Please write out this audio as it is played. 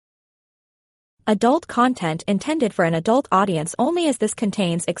Adult content intended for an adult audience only, as this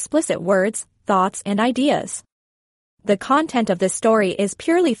contains explicit words, thoughts, and ideas. The content of this story is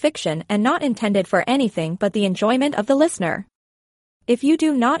purely fiction and not intended for anything but the enjoyment of the listener. If you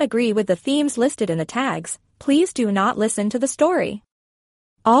do not agree with the themes listed in the tags, please do not listen to the story.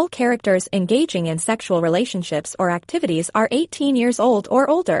 All characters engaging in sexual relationships or activities are 18 years old or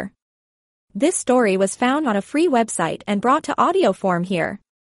older. This story was found on a free website and brought to audio form here.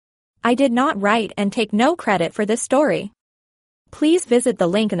 I did not write and take no credit for this story. Please visit the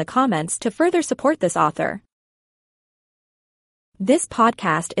link in the comments to further support this author. This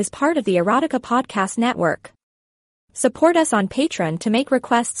podcast is part of the Erotica Podcast Network. Support us on Patreon to make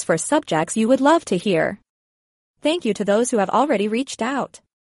requests for subjects you would love to hear. Thank you to those who have already reached out.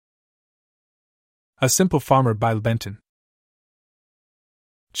 A Simple Farmer by Benton.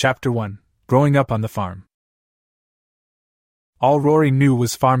 Chapter 1. Growing Up on the Farm. All Rory knew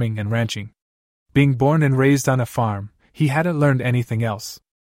was farming and ranching. Being born and raised on a farm, he hadn't learned anything else.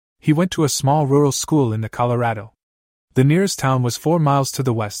 He went to a small rural school in the Colorado. The nearest town was 4 miles to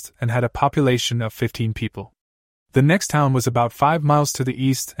the west and had a population of 15 people. The next town was about 5 miles to the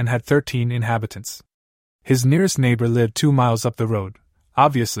east and had 13 inhabitants. His nearest neighbor lived 2 miles up the road.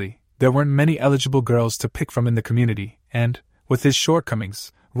 Obviously, there weren't many eligible girls to pick from in the community, and, with his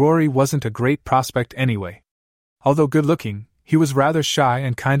shortcomings, Rory wasn't a great prospect anyway. Although good-looking, he was rather shy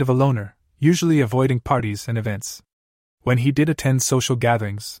and kind of a loner, usually avoiding parties and events. When he did attend social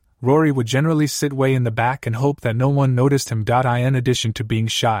gatherings, Rory would generally sit way in the back and hope that no one noticed him. In addition to being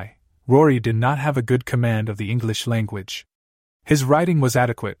shy, Rory did not have a good command of the English language. His writing was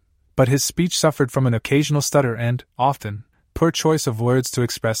adequate, but his speech suffered from an occasional stutter and, often, poor choice of words to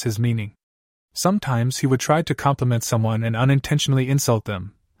express his meaning. Sometimes he would try to compliment someone and unintentionally insult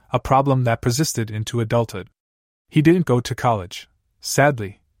them, a problem that persisted into adulthood. He didn't go to college.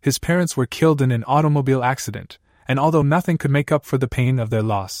 Sadly, his parents were killed in an automobile accident, and although nothing could make up for the pain of their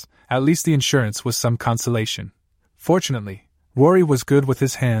loss, at least the insurance was some consolation. Fortunately, Rory was good with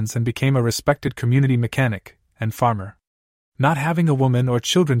his hands and became a respected community mechanic and farmer. Not having a woman or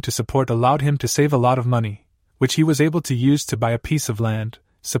children to support allowed him to save a lot of money, which he was able to use to buy a piece of land,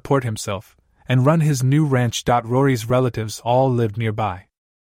 support himself, and run his new ranch. Rory's relatives all lived nearby.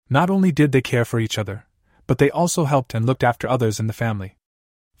 Not only did they care for each other, but they also helped and looked after others in the family.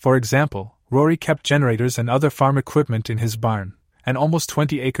 For example, Rory kept generators and other farm equipment in his barn, and almost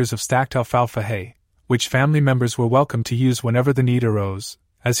 20 acres of stacked alfalfa hay, which family members were welcome to use whenever the need arose,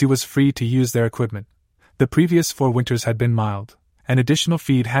 as he was free to use their equipment. The previous 4 winters had been mild, and additional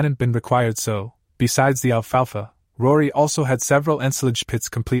feed hadn't been required, so, besides the alfalfa, Rory also had several ensilage pits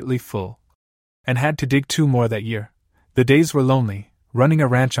completely full, and had to dig 2 more that year. The days were lonely, running a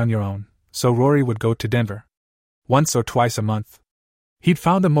ranch on your own, so Rory would go to Denver once or twice a month. He'd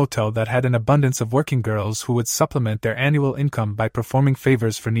found a motel that had an abundance of working girls who would supplement their annual income by performing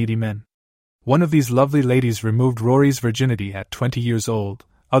favors for needy men. One of these lovely ladies removed Rory's virginity at 20 years old,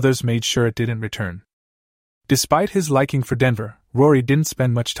 others made sure it didn't return. Despite his liking for Denver, Rory didn't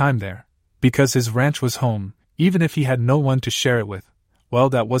spend much time there, because his ranch was home, even if he had no one to share it with. Well,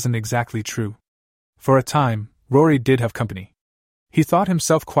 that wasn't exactly true. For a time, Rory did have company. He thought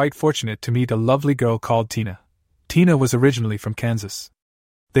himself quite fortunate to meet a lovely girl called Tina. Tina was originally from Kansas.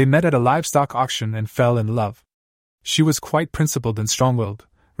 They met at a livestock auction and fell in love. She was quite principled and strong-willed,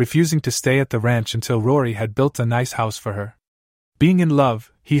 refusing to stay at the ranch until Rory had built a nice house for her. Being in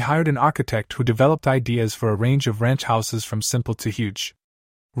love, he hired an architect who developed ideas for a range of ranch houses from simple to huge.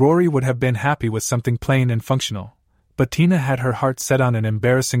 Rory would have been happy with something plain and functional, but Tina had her heart set on an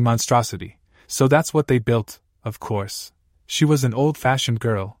embarrassing monstrosity, so that's what they built, of course. She was an old-fashioned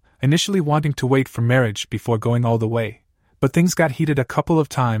girl, initially wanting to wait for marriage before going all the way, but things got heated a couple of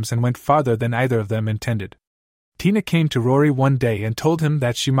times and went farther than either of them intended. Tina came to Rory one day and told him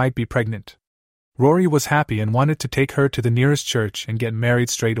that she might be pregnant. Rory was happy and wanted to take her to the nearest church and get married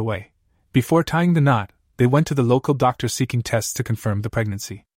straight away. Before tying the knot, they went to the local doctor seeking tests to confirm the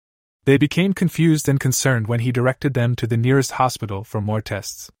pregnancy. They became confused and concerned when he directed them to the nearest hospital for more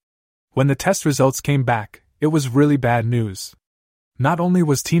tests. When the test results came back, it was really bad news. Not only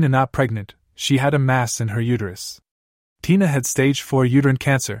was Tina not pregnant, she had a mass in her uterus. Tina had stage 4 uterine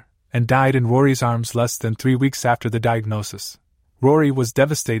cancer, and died in Rory's arms less than 3 weeks after the diagnosis. Rory was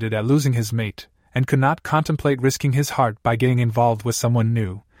devastated at losing his mate, and could not contemplate risking his heart by getting involved with someone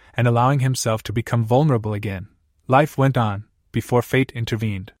new, and allowing himself to become vulnerable again. Life went on, before fate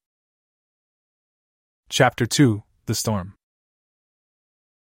intervened. Chapter 2: The Storm.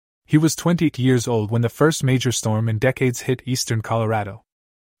 He was 28 years old when the first major storm in decades hit eastern Colorado.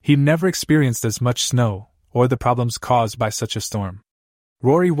 He'd never experienced as much snow, or the problems caused by such a storm.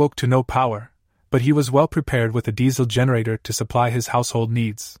 Rory woke to no power, but he was well prepared with a diesel generator to supply his household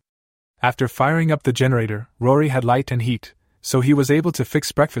needs. After firing up the generator, Rory had light and heat, so he was able to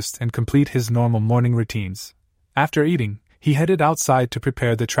fix breakfast and complete his normal morning routines. After eating, he headed outside to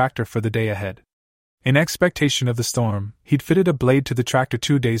prepare the tractor for the day ahead. In expectation of the storm, he'd fitted a blade to the tractor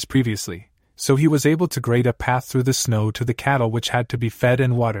 2 days previously, so he was able to grade a path through the snow to the cattle which had to be fed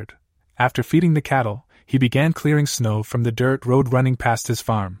and watered. After feeding the cattle, he began clearing snow from the dirt road running past his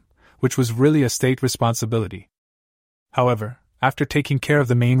farm, which was really a state responsibility. However, after taking care of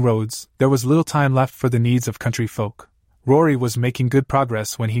the main roads, there was little time left for the needs of country folk. Rory was making good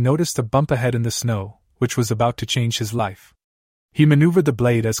progress when he noticed a bump ahead in the snow, which was about to change his life. He maneuvered the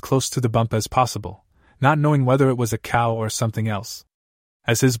blade as close to the bump as possible, not knowing whether it was a cow or something else.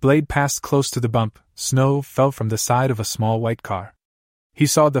 As his blade passed close to the bump, snow fell from the side of a small white car. He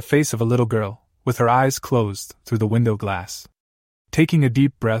saw the face of a little girl, with her eyes closed, through the window glass. Taking a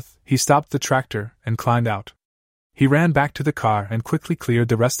deep breath, he stopped the tractor and climbed out. He ran back to the car and quickly cleared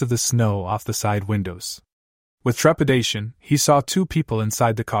the rest of the snow off the side windows. With trepidation, he saw 2 people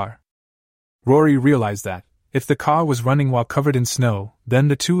inside the car. Rory realized that, if the car was running while covered in snow, then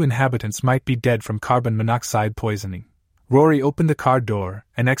the 2 inhabitants might be dead from carbon monoxide poisoning. Rory opened the car door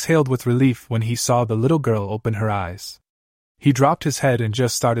and exhaled with relief when he saw the little girl open her eyes. He dropped his head and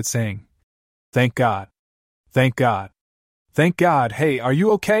just started saying, "Thank God. Thank God. Thank God. Hey, are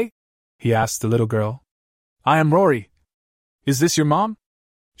you okay?" he asked the little girl. "I am Rory. Is this your mom?"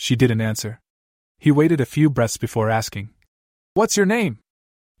 She didn't answer. He waited a few breaths before asking, "What's your name?"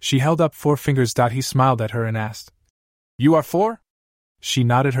 She held up 4 fingers. He smiled at her and asked, "You are 4?" She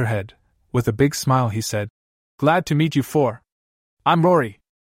nodded her head. With a big smile he said, "Glad to meet you 4. I'm Rory."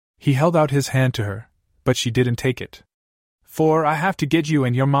 He held out his hand to her, but she didn't take it. "4, I have to get you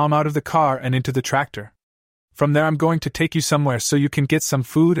and your mom out of the car and into the tractor. From there I'm going to take you somewhere so you can get some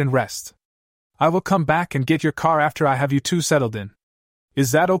food and rest. I will come back and get your car after I have you 2 settled in.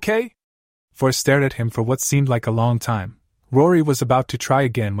 Is that okay?" 4 stared at him for what seemed like a long time. Rory was about to try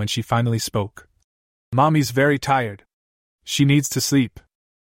again when she finally spoke. "Mommy's very tired. She needs to sleep."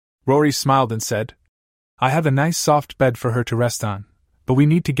 Rory smiled and said, "I have a nice soft bed for her to rest on, but we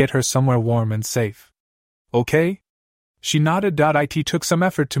need to get her somewhere warm and safe. Okay?" She nodded. It took some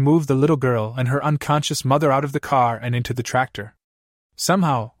effort to move the little girl and her unconscious mother out of the car and into the tractor.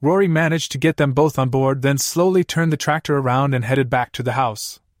 Somehow, Rory managed to get them both on board, then slowly turned the tractor around and headed back to the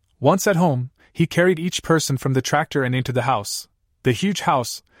house. Once at home, he carried each person from the tractor and into the house. The huge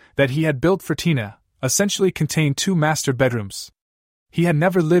house that he had built for Tina essentially contained 2 master bedrooms. He had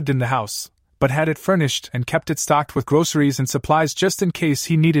never lived in the house, but had it furnished and kept it stocked with groceries and supplies just in case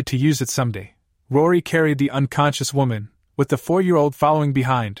he needed to use it someday. Rory carried the unconscious woman, with the 4-year-old following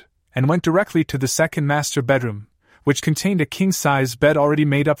behind, and went directly to the second master bedroom, which contained a king-size bed already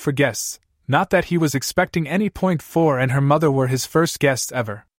made up for guests. Not that he was expecting any. 4 and her mother were his first guests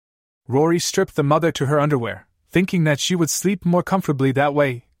ever. Rory stripped the mother to her underwear, thinking that she would sleep more comfortably that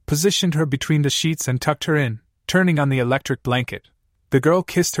way, positioned her between the sheets and tucked her in, turning on the electric blanket. The girl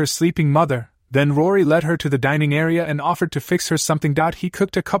kissed her sleeping mother, then Rory led her to the dining area and offered to fix her something. He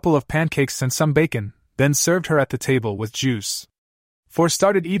cooked a couple of pancakes and some bacon, then served her at the table with juice. 4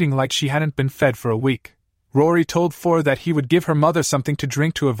 started eating like she hadn't been fed for a week. Rory told 4 that he would give her mother something to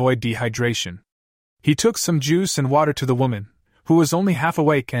drink to avoid dehydration. He took some juice and water to the woman, who was only half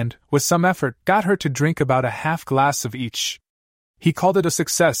awake, and, with some effort, got her to drink about a half glass of each. He called it a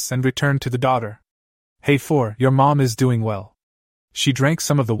success and returned to the daughter. "Hey 4, your mom is doing well." She drank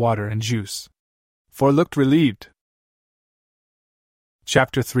some of the water and juice. 4 looked relieved.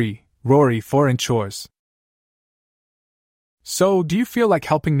 Chapter 3, Rory 4 and Chores. "So, do you feel like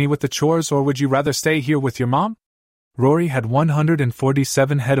helping me with the chores, or would you rather stay here with your mom?" Rory had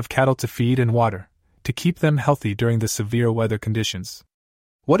 147 head of cattle to feed and water, to keep them healthy during the severe weather conditions.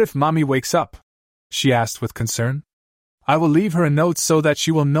 "What if Mommy wakes up?" she asked with concern. "I will leave her a note so that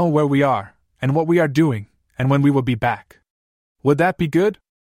she will know where we are, and what we are doing, and when we will be back. Would that be good?"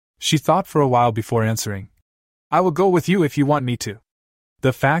 She thought for a while before answering. "I will go with you if you want me to."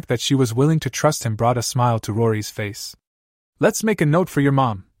 The fact that she was willing to trust him brought a smile to Rory's face. "Let's make a note for your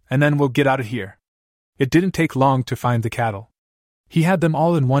mom, and then we'll get out of here." It didn't take long to find the cattle. He had them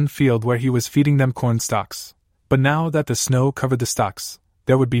all in one field where he was feeding them corn stalks, but now that the snow covered the stalks,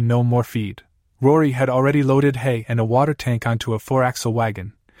 there would be no more feed. Rory had already loaded hay and a water tank onto a 4-axle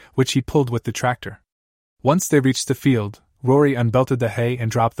wagon, which he pulled with the tractor. Once they reached the field, Rory unbelted the hay and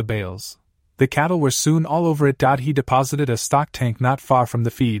dropped the bales. The cattle were soon all over it. He deposited a stock tank not far from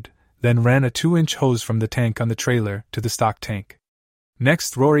the feed, then ran a 2-inch hose from the tank on the trailer to the stock tank.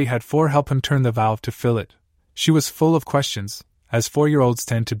 Next, Rory had 4 help him turn the valve to fill it. She was full of questions, as 4-year-olds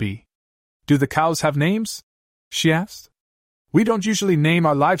tend to be. Do the cows have names? She asked. We don't usually name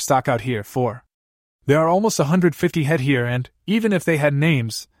our livestock out here, For. There are almost 150 head here, and, even if they had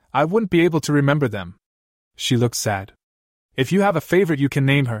names, I wouldn't be able to remember them. She looked sad. If you have a favorite, you can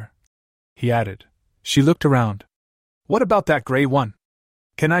name her, he added. She looked around. What about that gray one?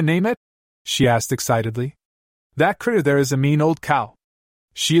 Can I name it? She asked excitedly. That critter there is a mean old cow.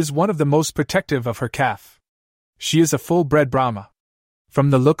 She is one of the most protective of her calf. She is a full-bred Brahma. From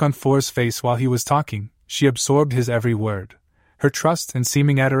the look on For's face while he was talking, she absorbed his every word. Her trust and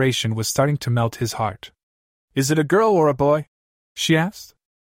seeming adoration was starting to melt his heart. Is it a girl or a boy? She asked.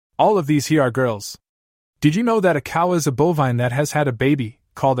 All of these here are girls. Did you know that a cow is a bovine that has had a baby,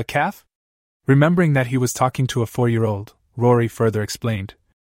 called a calf? Remembering that he was talking to a 4-year-old, Rory further explained.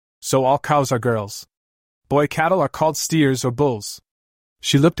 So all cows are girls. Boy cattle are called steers or bulls.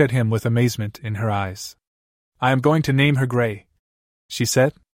 She looked at him with amazement in her eyes. I am going to name her Gray, she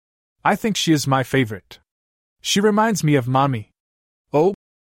said. I think she is my favorite. She reminds me of Mommy. Oh?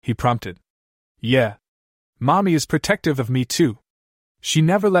 He prompted. Yeah. Mommy is protective of me too. She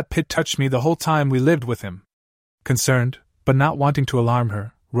never let Pitt touch me the whole time we lived with him. Concerned, but not wanting to alarm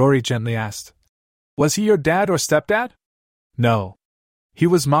her, Rory gently asked. Was he your dad or stepdad? No. He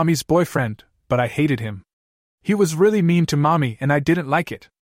was Mommy's boyfriend, but I hated him. He was really mean to Mommy and I didn't like it.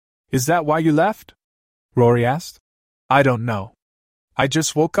 Is that why you left? Rory asked. I don't know. I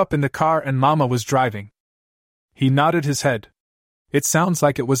just woke up in the car and Mama was driving. He nodded his head. It sounds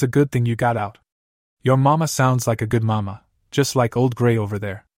like it was a good thing you got out. Your mama sounds like a good mama, just like old Gray over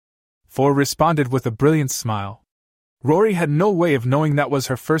there. For responded with a brilliant smile. Rory had no way of knowing that was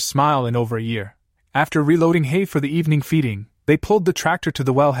her first smile in over a year. After reloading hay for the evening feeding, they pulled the tractor to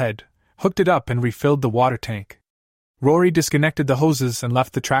the wellhead, hooked it up and refilled the water tank. Rory disconnected the hoses and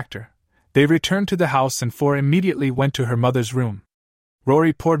left the tractor. They returned to the house and For immediately went to her mother's room.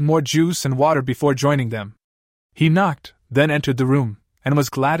 Rory poured more juice and water before joining them. He knocked, then entered the room, and was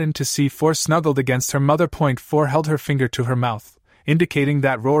gladdened to see For snuggled against her mother. For held her finger to her mouth, indicating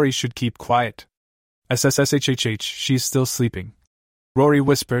that Rory should keep quiet. SSSHHH, she's still sleeping. Rory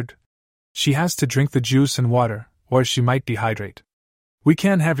whispered. She has to drink the juice and water, or she might dehydrate. We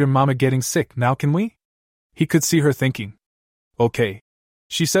can't have your mama getting sick now, can we? He could see her thinking. Okay,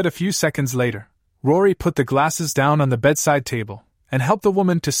 she said a few seconds later. Rory put the glasses down on the bedside table, and helped the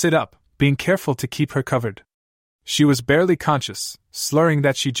woman to sit up, being careful to keep her covered. She was barely conscious, slurring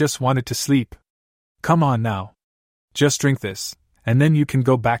that she just wanted to sleep. Come on now. Just drink this, and then you can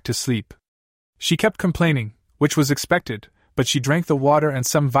go back to sleep. She kept complaining, which was expected, but she drank the water and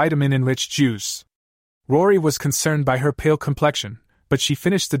some vitamin-enriched juice. Rory was concerned by her pale complexion, but she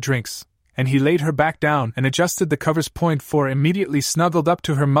finished the drinks, and he laid her back down and adjusted the covers. For immediately snuggled up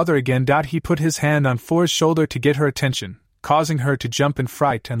to her mother again. He put his hand on For's shoulder to get her attention, causing her to jump in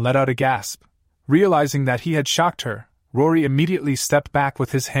fright and let out a gasp. Realizing that he had shocked her, Rory immediately stepped back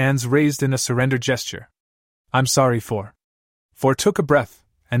with his hands raised in a surrender gesture. I'm sorry, For. For took a breath,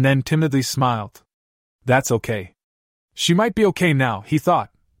 and then timidly smiled. That's okay. She might be okay now, he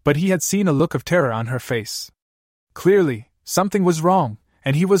thought, but he had seen a look of terror on her face. Clearly, something was wrong,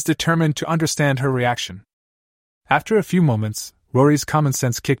 and he was determined to understand her reaction. After a few moments, Rory's common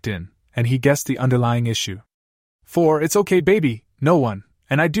sense kicked in, and he guessed the underlying issue. For it's okay, baby, no one,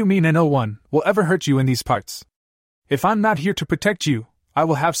 and I do mean no one, will ever hurt you in these parts. If I'm not here to protect you, I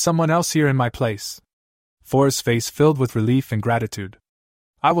will have someone else here in my place. For's face filled with relief and gratitude.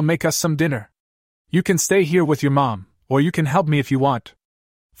 I will make us some dinner. You can stay here with your mom, or you can help me if you want.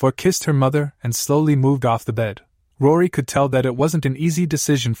 For kissed her mother and slowly moved off the bed. Rory could tell that it wasn't an easy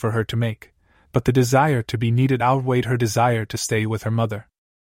decision for her to make, but the desire to be needed outweighed her desire to stay with her mother.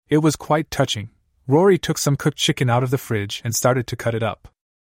 It was quite touching. Rory took some cooked chicken out of the fridge and started to cut it up.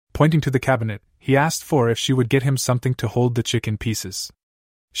 Pointing to the cabinet, he asked For if she would get him something to hold the chicken pieces.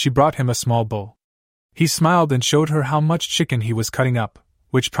 She brought him a small bowl. He smiled and showed her how much chicken he was cutting up,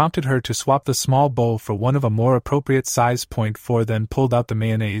 which prompted her to swap the small bowl for one of a more appropriate size. For then pulled out the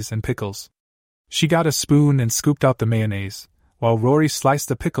mayonnaise and pickles. She got a spoon and scooped out the mayonnaise, while Rory sliced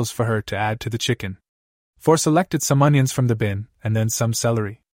the pickles for her to add to the chicken. For selected some onions from the bin, and then some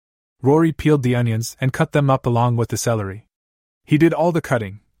celery. Rory peeled the onions and cut them up along with the celery. He did all the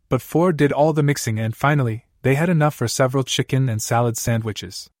cutting, but For did all the mixing, and finally, they had enough for several chicken and salad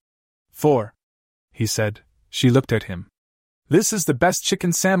sandwiches. For, he said. She looked at him. This is the best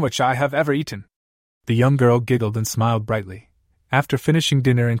chicken sandwich I have ever eaten. The young girl giggled and smiled brightly. After finishing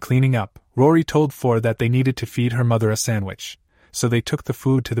dinner and cleaning up, Rory told For that they needed to feed her mother a sandwich, so they took the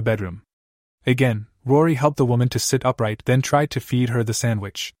food to the bedroom. Again, Rory helped the woman to sit upright, then tried to feed her the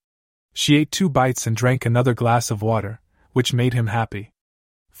sandwich. She ate 2 bites and drank another glass of water, which made him happy.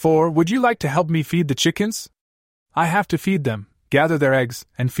 4, would you like to help me feed the chickens? I have to feed them, gather their eggs,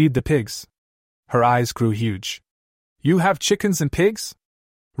 and feed the pigs. Her eyes grew huge. You have chickens and pigs?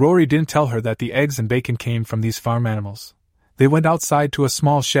 Rory didn't tell her that the eggs and bacon came from these farm animals. They went outside to a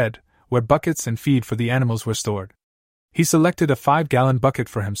small shed, where buckets and feed for the animals were stored. He selected a 5-gallon bucket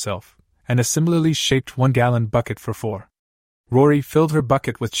for himself, and a similarly shaped 1-gallon bucket for 4. Rory filled her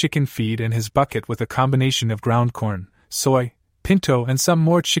bucket with chicken feed and his bucket with a combination of ground corn, soy, pinto and some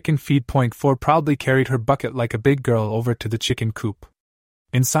more chicken feed. 4 proudly carried her bucket like a big girl over to the chicken coop.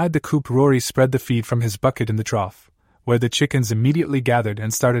 Inside the coop, Rory spread the feed from his bucket in the trough, where the chickens immediately gathered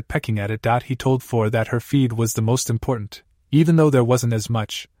and started pecking at it. He told 4 that her feed was the most important, even though there wasn't as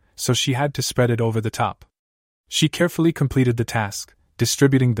much, so she had to spread it over the top. She carefully completed the task,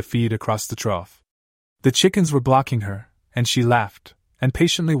 distributing the feed across the trough. The chickens were blocking her, and she laughed, and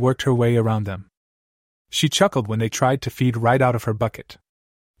patiently worked her way around them. She chuckled when they tried to feed right out of her bucket.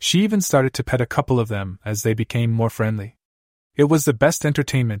 She even started to pet a couple of them as they became more friendly. It was the best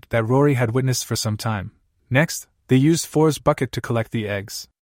entertainment that Rory had witnessed for some time. Next, they used 4's bucket to collect the eggs.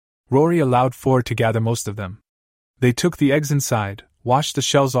 Rory allowed 4 to gather most of them. They took the eggs inside, washed the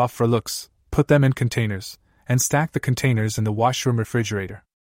shells off for looks, put them in containers, and stacked the containers in the washroom refrigerator.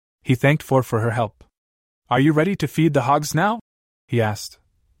 He thanked 4 for her help. Are you ready to feed the hogs now? He asked.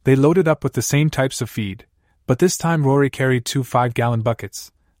 They loaded up with the same types of feed, but this time Rory carried 2 5-gallon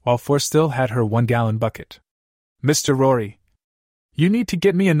buckets, while 4 still had her 1-gallon bucket. Mr. Rory, you need to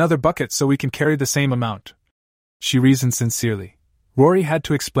get me another bucket so we can carry the same amount, she reasoned sincerely. Rory had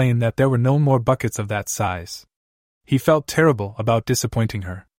to explain that there were no more buckets of that size. He felt terrible about disappointing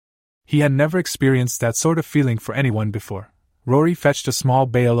her. He had never experienced that sort of feeling for anyone before. Rory fetched a small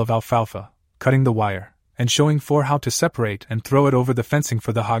bale of alfalfa, cutting the wire, and showing 4 how to separate and throw it over the fencing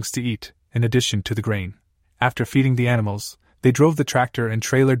for the hogs to eat, in addition to the grain. After feeding the animals, they drove the tractor and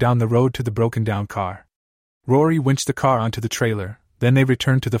trailer down the road to the broken-down car. Rory winched the car onto the trailer, then they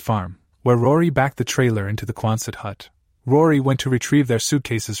returned to the farm, where Rory backed the trailer into the Quonset hut. Rory went to retrieve their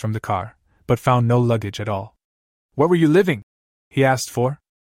suitcases from the car, but found no luggage at all. Where were you living? He asked 4.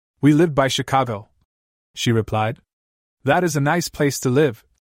 We lived by Chicago, she replied. That is a nice place to live,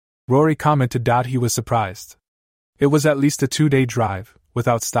 Rory commented. He was surprised. It was at least a 2-day drive,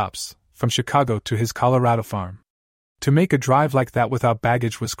 without stops, from Chicago to his Colorado farm. To make a drive like that without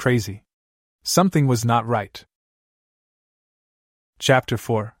baggage was crazy. Something was not right. Chapter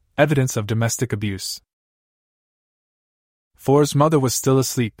 4: Evidence of Domestic Abuse. 4's mother was still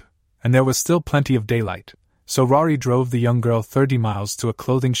asleep, and there was still plenty of daylight, so Rory drove the young girl 30 miles to a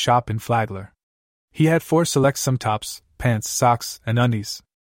clothing shop in Flagler. He had 4 select some tops, pants, socks, and undies.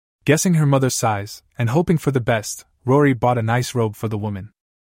 Guessing her mother's size, and hoping for the best, Rory bought a nice robe for the woman.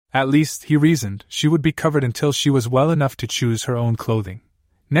 At least, he reasoned, she would be covered until she was well enough to choose her own clothing.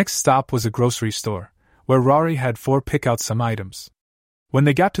 Next stop was a grocery store, where Rory had 4 pick out some items. When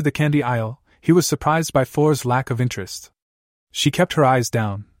they got to the candy aisle, he was surprised by 4's lack of interest. She kept her eyes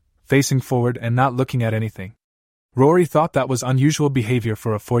down, facing forward and not looking at anything. Rory thought that was unusual behavior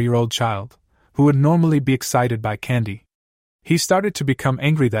for a 4-year-old child, who would normally be excited by candy. He started to become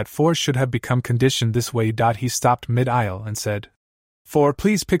angry that 4 should have become conditioned this way. He stopped mid-aisle and said, 4,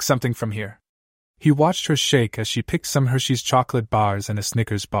 please pick something from here. He watched her shake as she picked some Hershey's chocolate bars and a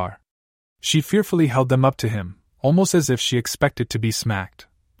Snickers bar. She fearfully held them up to him, almost as if she expected to be smacked.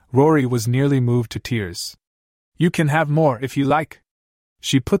 Rory was nearly moved to tears. You can have more if you like.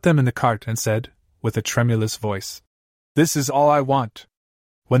 She put them in the cart and said, with a tremulous voice, This is all I want.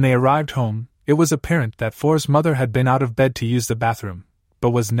 When they arrived home, it was apparent that 4's mother had been out of bed to use the bathroom, but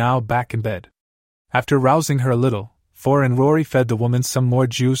was now back in bed. After rousing her a little, 4 and Rory fed the woman some more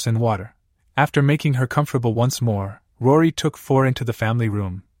juice and water. After making her comfortable once more, Rory took 4 into the family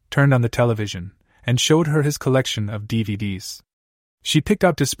room, turned on the television, and showed her his collection of DVDs. She picked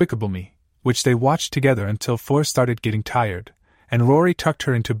out Despicable Me, which they watched together until 4 started getting tired, and Rory tucked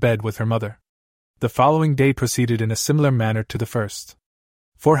her into bed with her mother. The following day proceeded in a similar manner to the first.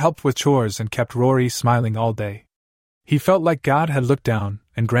 4 helped with chores and kept Rory smiling all day. He felt like God had looked down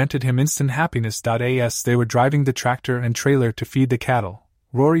and granted him instant happiness. As they were driving the tractor and trailer to feed the cattle,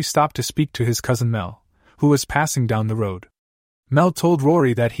 Rory stopped to speak to his cousin Mel, who was passing down the road. Mel told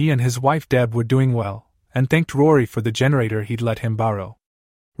Rory that he and his wife Deb were doing well, and thanked Rory for the generator he'd let him borrow.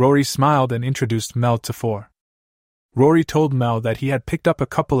 Rory smiled and introduced Mel to 4. Rory told Mel that he had picked up a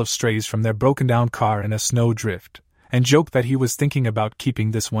couple of strays from their broken-down car in a snow drift, and joked that he was thinking about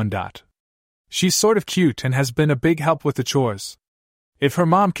keeping this one. She's sort of cute and has been a big help with the chores. If her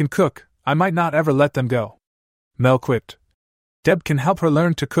mom can cook, I might not ever let them go, Mel quipped. Deb can help her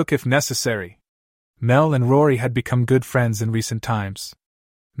learn to cook if necessary. Mel and Rory had become good friends in recent times.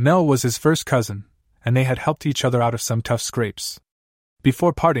 Nell was his first cousin, and they had helped each other out of some tough scrapes.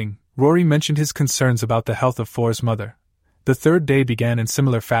 Before parting, Rory mentioned his concerns about the health of For's mother. The third day began in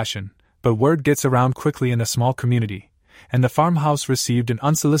similar fashion, but word gets around quickly in a small community, and the farmhouse received an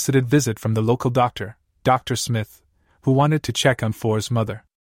unsolicited visit from the local doctor, Dr. Smith, who wanted to check on For's mother.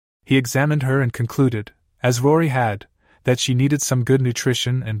 He examined her and concluded, as Rory had, that she needed some good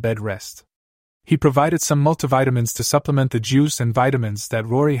nutrition and bed rest. He provided some multivitamins to supplement the juice and vitamins that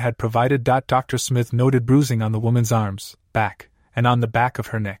Rory had provided. Dr. Smith noted bruising on the woman's arms, back, and on the back of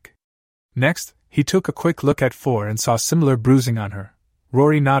her neck. Next, he took a quick look at For and saw similar bruising on her.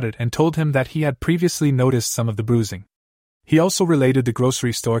 Rory nodded and told him that he had previously noticed some of the bruising. He also related the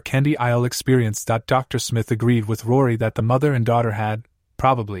grocery store candy aisle experience. Dr. Smith agreed with Rory that the mother and daughter had,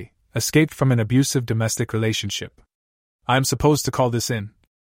 probably, escaped from an abusive domestic relationship. "I'm supposed to call this in,"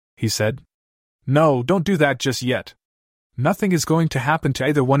 he said. "No, don't do that just yet. Nothing is going to happen to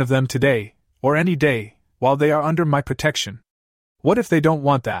either one of them today, or any day, while they are under my protection. What if they don't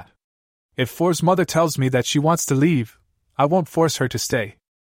want that? If For's mother tells me that she wants to leave, I won't force her to stay."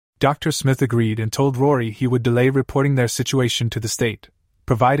 Dr. Smith agreed and told Rory he would delay reporting their situation to the state,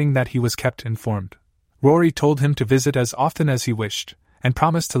 providing that he was kept informed. Rory told him to visit as often as he wished, and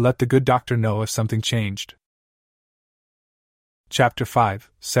promised to let the good doctor know if something changed. Chapter 5: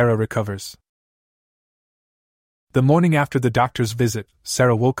 Sarah Recovers. The morning after the doctor's visit,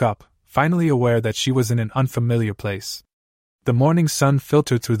 Sarah woke up, finally aware that she was in an unfamiliar place. The morning sun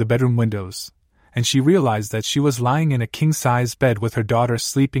filtered through the bedroom windows, and she realized that she was lying in a king-size bed with her daughter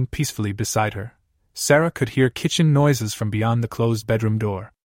sleeping peacefully beside her. Sarah could hear kitchen noises from beyond the closed bedroom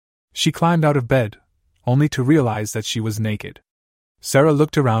door. She climbed out of bed, only to realize that she was naked. Sarah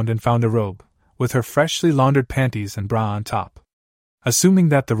looked around and found a robe, with her freshly laundered panties and bra on top. Assuming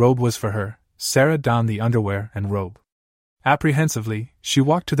that the robe was for her, Sarah donned the underwear and robe. Apprehensively, she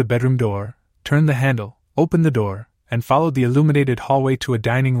walked to the bedroom door, turned the handle, opened the door, and followed the illuminated hallway to a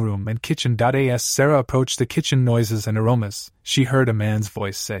dining room and kitchen. As Sarah approached the kitchen noises and aromas, she heard a man's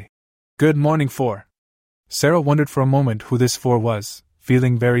voice say, "Good morning, For." Sarah wondered for a moment who this For was,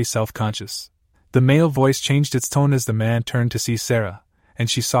 feeling very self-conscious. The male voice changed its tone as the man turned to see Sarah, and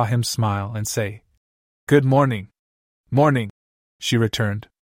she saw him smile and say, "Good morning." "Morning," she returned.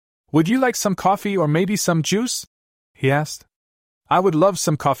 "Would you like some coffee or maybe some juice?" he asked. "I would love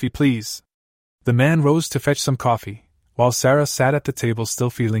some coffee, please." The man rose to fetch some coffee, while Sarah sat at the table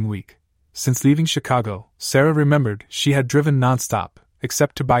still feeling weak. Since leaving Chicago, Sarah remembered she had driven nonstop,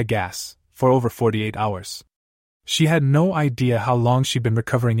 except to buy gas, for over 48 hours. She had no idea how long she'd been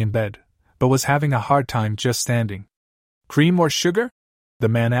recovering in bed, but was having a hard time just standing. "Cream or sugar?" the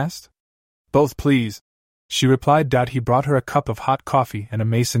man asked. "Both, please," she replied. He brought her a cup of hot coffee and a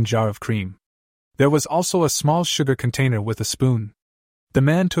mason jar of cream. There was also a small sugar container with a spoon. The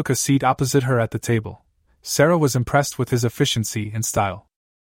man took a seat opposite her at the table. Sarah was impressed with his efficiency and style.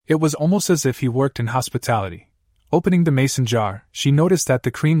 It was almost as if he worked in hospitality. Opening the mason jar, she noticed that the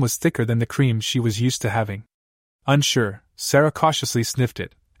cream was thicker than the cream she was used to having. Unsure, Sarah cautiously sniffed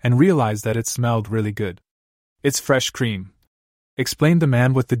it, and realized that it smelled really good. "It's fresh cream," explained the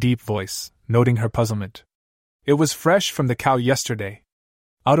man with the deep voice, noting her puzzlement. "It was fresh from the cow yesterday."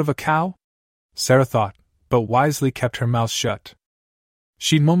 Out of a cow? Sarah thought, but wisely kept her mouth shut.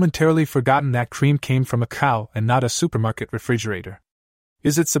 She'd momentarily forgotten that cream came from a cow and not a supermarket refrigerator.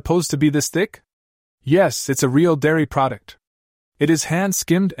 "Is it supposed to be this thick?" "Yes, it's a real dairy product. It is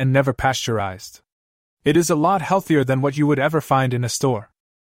hand-skimmed and never pasteurized. It is a lot healthier than what you would ever find in a store."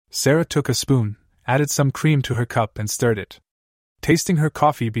 Sarah took a spoon, added some cream to her cup and stirred it. Tasting her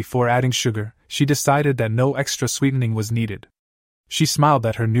coffee before adding sugar, she decided that no extra sweetening was needed. She smiled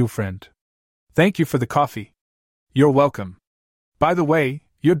at her new friend. "Thank you for the coffee." "You're welcome. By the way,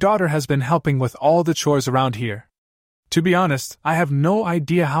 your daughter has been helping with all the chores around here. To be honest, I have no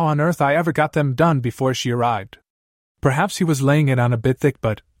idea how on earth I ever got them done before she arrived." Perhaps he was laying it on a bit thick,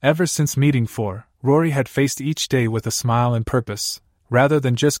 but, ever since meeting For, Rory had faced each day with a smile and purpose, rather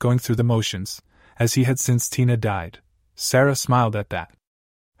than just going through the motions, as he had since Tina died. Sarah smiled at that.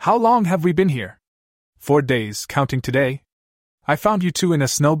 "How long have we been here?" 4 days, counting today. I found you two in a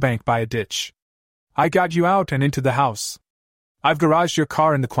snowbank by a ditch. I got you out and into the house. I've garaged your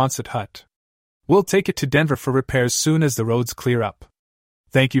car in the Quonset hut. We'll take it to Denver for repairs soon as the roads clear up."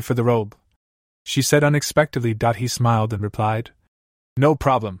 "Thank you for the robe," she said unexpectedly. He smiled and replied, "No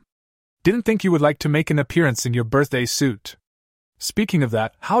problem. Didn't think you would like to make an appearance in your birthday suit. Speaking of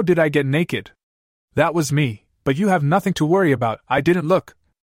that, how did I get naked?" "That was me, but you have nothing to worry about. I didn't look."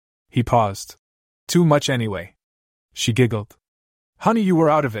 He paused. "Too much anyway." She giggled. "Honey, you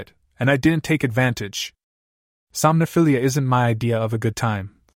were out of it, and I didn't take advantage. Somnophilia isn't my idea of a good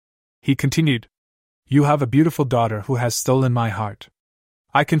time," He continued. You have a beautiful daughter who has stolen my heart.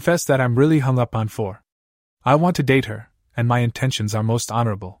 I confess that I'm really hung up on 4. I want to date her, and my intentions are most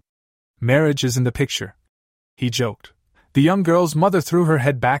honorable. Marriage is in the picture. He joked. The young girl's mother threw her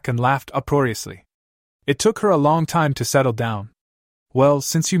head back and laughed uproariously. It took her a long time to settle down. Well,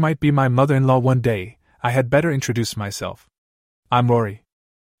 since you might be my mother-in-law one day, I had better introduce myself. I'm Rory.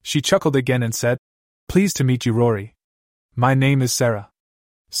 She chuckled again and said, Pleased to meet you, Rory. My name is Sarah.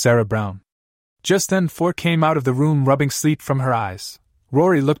 Sarah Brown. Just then 4 came out of the room rubbing sleep from her eyes.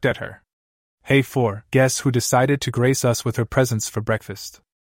 Rory looked at her. Hey 4, guess who decided to grace us with her presence for breakfast?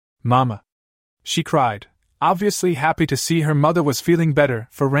 Mama. She cried, obviously happy to see her mother was feeling better,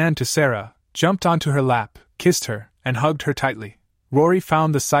 for ran to Sarah, jumped onto her lap, kissed her, and hugged her tightly. Rory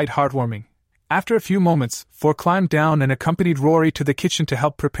found the sight heartwarming. After a few moments, 4 climbed down and accompanied Rory to the kitchen to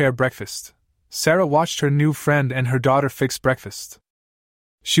help prepare breakfast. Sarah watched her new friend and her daughter fix breakfast.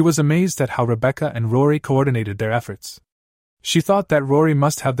 She was amazed at how Rebecca and Rory coordinated their efforts. She thought that Rory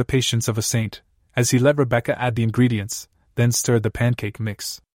must have the patience of a saint, as he let Rebecca add the ingredients, then stirred the pancake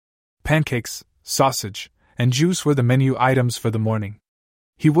mix. Pancakes, sausage, and juice were the menu items for the morning.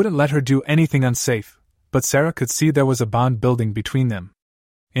 He wouldn't let her do anything unsafe, but Sarah could see there was a bond building between them.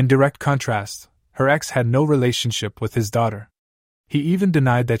 In direct contrast, her ex had no relationship with his daughter. He even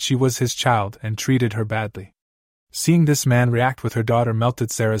denied that she was his child and treated her badly. Seeing this man react with her daughter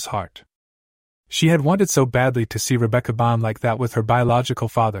melted Sarah's heart. She had wanted so badly to see Rebecca bond like that with her biological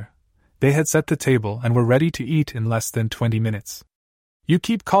father. They had set the table and were ready to eat in less than 20 minutes. You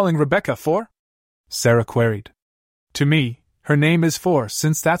keep calling Rebecca 4? Sarah queried. To me, her name is 4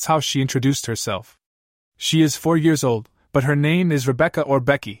 since that's how she introduced herself. She is 4 years old, but her name is Rebecca or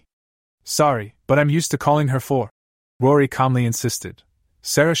Becky. Sorry, but I'm used to calling her 4. Rory calmly insisted.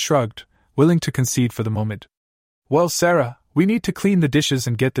 Sarah shrugged, willing to concede for the moment. Well, Sarah, we need to clean the dishes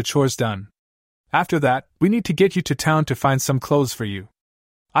and get the chores done. After that, we need to get you to town to find some clothes for you.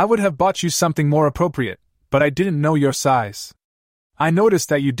 I would have bought you something more appropriate, but I didn't know your size. I noticed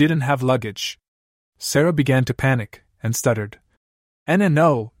that you didn't have luggage. Sarah began to panic, and stuttered.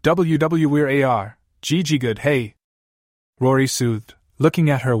 No, WWWAR, GG good hey. Rory soothed, looking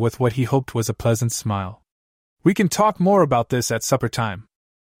at her with what he hoped was a pleasant smile. We can talk more about this at supper time.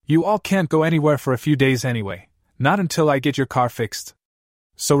 You all can't go anywhere for a few days anyway, not until I get your car fixed.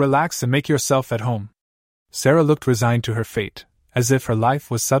 So relax and make yourself at home. Sarah looked resigned to her fate, as if her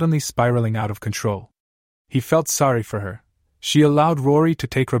life was suddenly spiraling out of control. He felt sorry for her. She allowed Rory to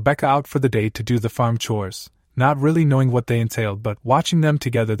take Rebecca out for the day to do the farm chores, not really knowing what they entailed, but watching them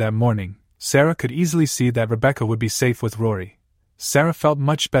together that morning, Sarah could easily see that Rebecca would be safe with Rory. Sarah felt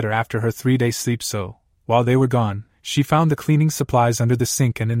much better after her 3-day sleep, so, while they were gone, she found the cleaning supplies under the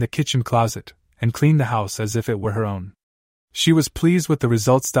sink and in the kitchen closet, and cleaned the house as if it were her own. She was pleased with the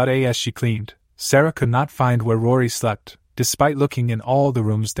results. As she cleaned, Sarah could not find where Rory slept, despite looking in all the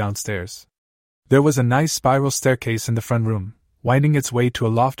rooms downstairs. There was a nice spiral staircase in the front room, winding its way to a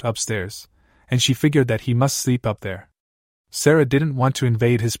loft upstairs, and she figured that he must sleep up there. Sarah didn't want to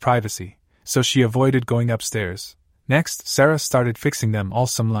invade his privacy, so she avoided going upstairs. Next, Sarah started fixing them all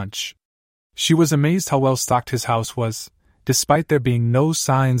some lunch. She was amazed how well stocked his house was, despite there being no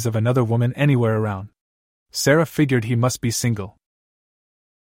signs of another woman anywhere around. Sarah figured he must be single.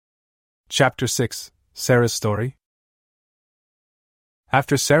 Chapter 6: Sarah's Story.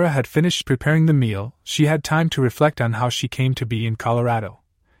 After Sarah had finished preparing the meal, she had time to reflect on how she came to be in Colorado.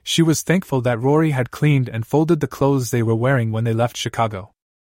 She was thankful that Rory had cleaned and folded the clothes they were wearing when they left Chicago.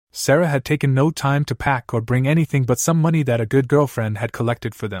 Sarah had taken no time to pack or bring anything but some money that a good girlfriend had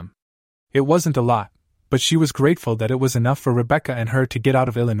collected for them. It wasn't a lot, but she was grateful that it was enough for Rebecca and her to get out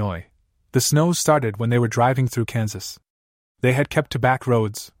of Illinois. The snow started when they were driving through Kansas. They had kept to back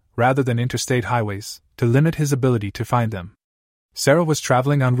roads, rather than interstate highways, to limit his ability to find them. Sarah was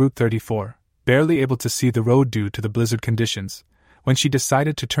traveling on Route 34, barely able to see the road due to the blizzard conditions, when she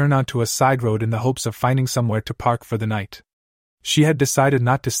decided to turn onto a side road in the hopes of finding somewhere to park for the night. She had decided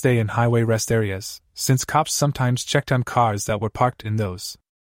not to stay in highway rest areas, since cops sometimes checked on cars that were parked in those.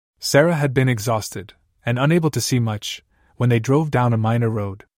 Sarah had been exhausted, and unable to see much, when they drove down a minor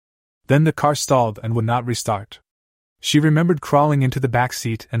road. Then the car stalled and would not restart. She remembered crawling into the back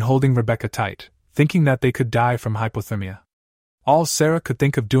seat and holding Rebecca tight, thinking that they could die from hypothermia. All Sarah could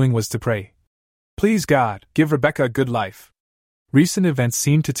think of doing was to pray. Please God, give Rebecca a good life. Recent events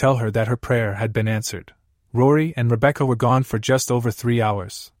seemed to tell her that her prayer had been answered. Rory and Rebecca were gone for just over 3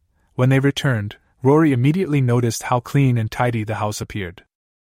 hours. When they returned, Rory immediately noticed how clean and tidy the house appeared.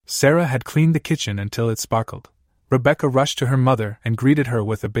 Sarah had cleaned the kitchen until it sparkled. Rebecca rushed to her mother and greeted her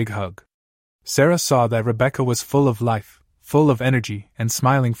with a big hug. Sarah saw that Rebecca was full of life, full of energy and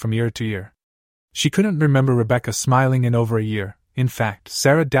smiling from ear to ear. She couldn't remember Rebecca smiling in over a year. In fact,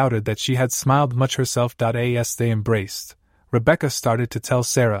 Sarah doubted that she had smiled much herself. As they embraced, Rebecca started to tell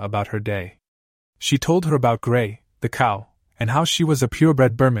Sarah about her day. She told her about Gray, the cow, and how she was a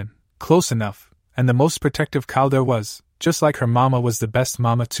purebred Burman, close enough, and the most protective cow there was, just like her mama was the best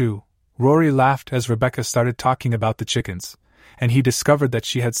mama too. Rory laughed as Rebecca started talking about the chickens, and he discovered that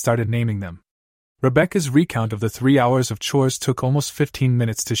she had started naming them. Rebecca's recount of the 3 hours of chores took almost 15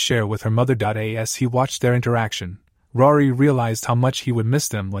 minutes to share with her mother. As he watched their interaction, Rory realized how much he would miss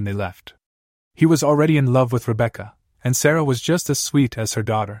them when they left. He was already in love with Rebecca, and Sarah was just as sweet as her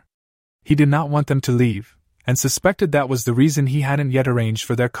daughter. He did not want them to leave, and suspected that was the reason he hadn't yet arranged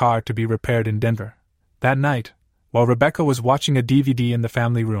for their car to be repaired in Denver. That night, while Rebecca was watching a DVD in the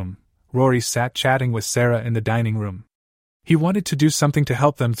family room, Rory sat chatting with Sarah in the dining room. He wanted to do something to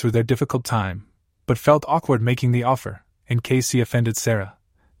help them through their difficult time, but felt awkward making the offer, in case he offended Sarah.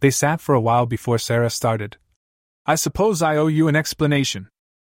 They sat for a while before Sarah started. "I suppose I owe you an explanation.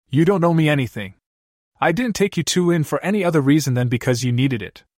 You don't owe me anything. I didn't take you two in for any other reason than because you needed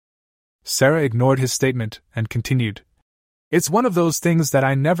it." Sarah ignored his statement and continued. "It's one of those things that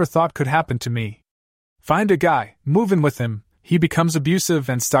I never thought could happen to me. Find a guy, move in with him, he becomes abusive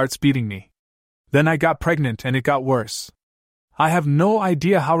and starts beating me. Then I got pregnant and it got worse. I have no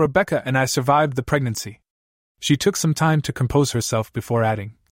idea how Rebecca and I survived the pregnancy." She took some time to compose herself before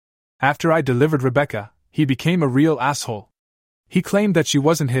adding, "After I delivered Rebecca, he became a real asshole. He claimed that she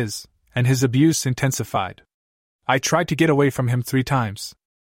wasn't his, and his abuse intensified. I tried to get away from him 3 times.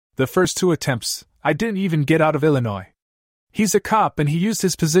 The first 2 attempts, I didn't even get out of Illinois. He's a cop and he used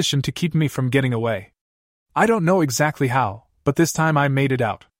his position to keep me from getting away. I don't know exactly how, but this time I made it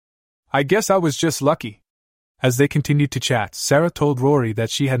out. I guess I was just lucky." As they continued to chat, Sarah told Rory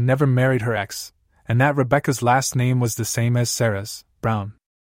that she had never married her ex, and that Rebecca's last name was the same as Sarah's, Brown.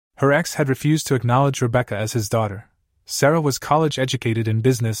 Her ex had refused to acknowledge Rebecca as his daughter. Sarah was college-educated in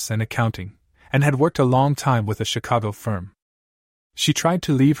business and accounting, and had worked a long time with a Chicago firm. She tried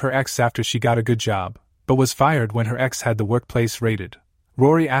to leave her ex after she got a good job, but was fired when her ex had the workplace raided.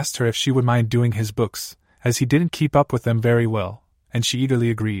 Rory asked her if she would mind doing his books, as he didn't keep up with them very well, and she eagerly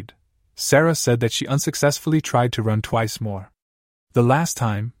agreed. Sarah said that she unsuccessfully tried to run twice more. The last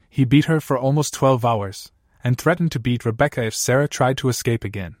time, he beat her for almost 12 hours, and threatened to beat Rebecca if Sarah tried to escape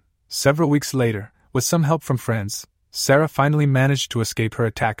again. Several weeks later, with some help from friends, Sarah finally managed to escape her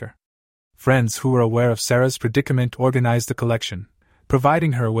attacker. Friends who were aware of Sarah's predicament organized a collection,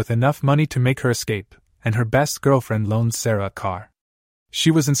 providing her with enough money to make her escape, and her best girlfriend loaned Sarah a car. She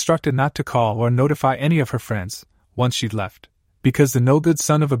was instructed not to call or notify any of her friends once she'd left, because the no-good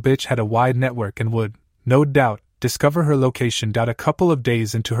son of a bitch had a wide network and would, no doubt, discover her location. A couple of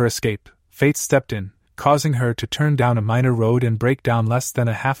days into her escape, fate stepped in, causing her to turn down a minor road and break down less than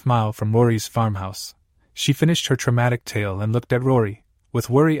a half-mile from Rory's farmhouse. She finished her traumatic tale and looked at Rory, with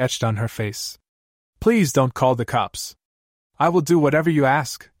worry etched on her face. "Please don't call the cops. I will do whatever you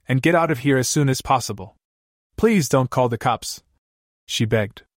ask, and get out of here as soon as possible. Please don't call the cops," she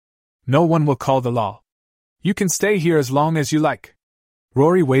begged. "No one will call the law. You can stay here as long as you like."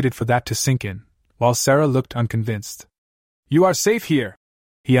 Rory waited for that to sink in, while Sarah looked unconvinced. "You are safe here,"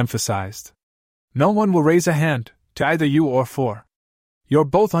 he emphasized. "No one will raise a hand, to either you or for.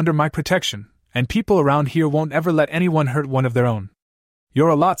 You're both under my protection, and people around here won't ever let anyone hurt one of their own.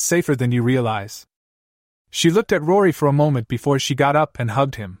 You're a lot safer than you realize." She looked at Rory for a moment before she got up and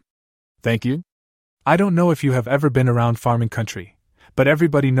hugged him. "Thank you. I don't know if you have ever been around farming country, but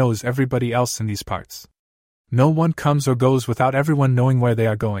everybody knows everybody else in these parts. No one comes or goes without everyone knowing where they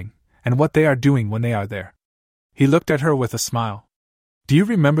are going, and what they are doing when they are there." He looked at her with a smile. "Do you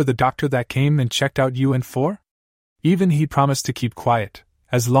remember the doctor that came and checked out you and four? Even he promised to keep quiet,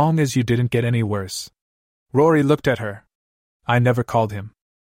 as long as you didn't get any worse." Rory looked at her. "I never called him.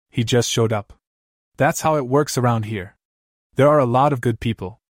 He just showed up. That's how it works around here. There are a lot of good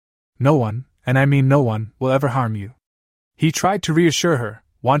people. No one, and I mean no one, will ever harm you." He tried to reassure her,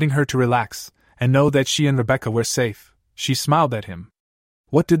 wanting her to relax, and know that she and Rebecca were safe. She smiled at him.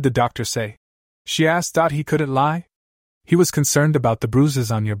 "What did the doctor say?" she asked. He couldn't lie? He was concerned about the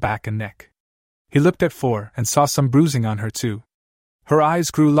bruises on your back and neck. He looked at Four and saw some bruising on her too. Her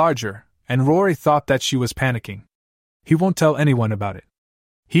eyes grew larger, and Rory thought that she was panicking. He won't tell anyone about it.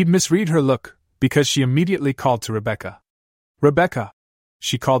 He'd misread her look, because she immediately called to Rebecca. "Rebecca!"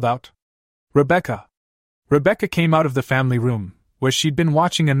 she called out. "Rebecca!" Rebecca came out of the family room, where she'd been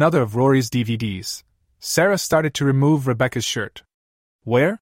watching another of Rory's DVDs. Sarah started to remove Rebecca's shirt.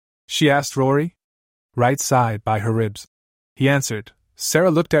 "Where?" she asked Rory. "Right side by her ribs," he answered.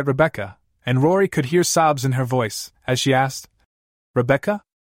 Sarah looked at Rebecca, and Rory could hear sobs in her voice as she asked, "Rebecca?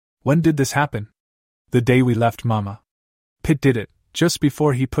 When did this happen?" "The day we left Mama. Pitt did it, just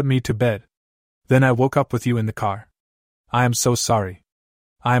before he put me to bed. Then I woke up with you in the car. I am so sorry.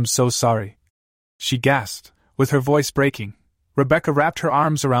 I am so sorry," she gasped, with her voice breaking. Rebecca wrapped her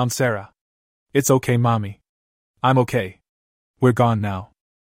arms around Sarah. "It's okay, Mommy. I'm okay. We're gone now.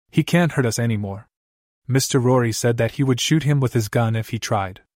 He can't hurt us anymore. Mr. Rory said that he would shoot him with his gun if he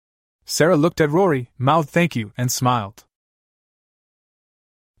tried." Sarah looked at Rory, mouthed thank you, and smiled.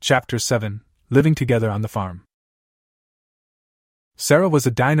 Chapter 7. Living Together on the Farm. Sarah was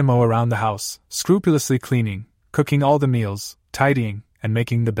a dynamo around the house, scrupulously cleaning, cooking all the meals, tidying, and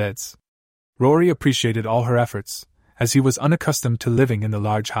making the beds. Rory appreciated all her efforts, as he was unaccustomed to living in the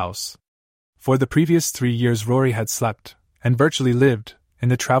large house. For the previous 3 years Rory had slept, and virtually lived, in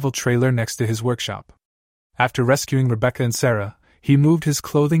the travel trailer next to his workshop. After rescuing Rebecca and Sarah, he moved his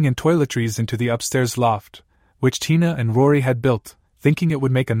clothing and toiletries into the upstairs loft, which Tina and Rory had built, thinking it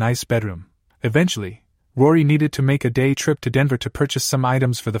would make a nice bedroom. Eventually, Rory needed to make a day trip to Denver to purchase some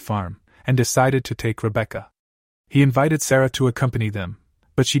items for the farm, and decided to take Rebecca. He invited Sarah to accompany them,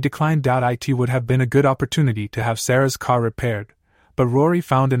 but she declined. It would have been a good opportunity to have Sarah's car repaired, but Rory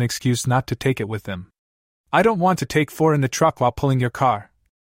found an excuse not to take it with them. "I don't want to take 4 in the truck while pulling your car,"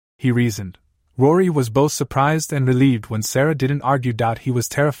 he reasoned. Rory was both surprised and relieved when Sarah didn't argue. He was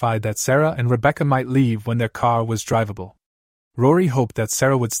terrified that Sarah and Rebecca might leave when their car was drivable. Rory hoped that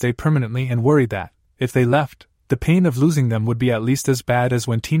Sarah would stay permanently and worried that, if they left, the pain of losing them would be at least as bad as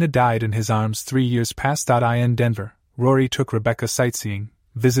when Tina died in his arms 3 years past. In Denver, Rory took Rebecca sightseeing,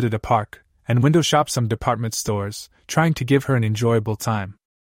 visited a park, and window shopped some department stores, trying to give her an enjoyable time.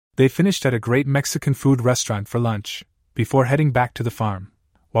 They finished at a great Mexican food restaurant for lunch, before heading back to the farm.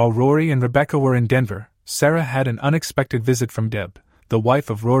 While Rory and Rebecca were in Denver, Sarah had an unexpected visit from Deb, the wife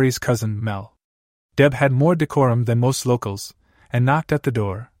of Rory's cousin Mel. Deb had more decorum than most locals, and knocked at the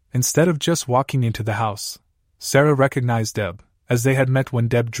door, instead of just walking into the house. Sarah recognized Deb, as they had met when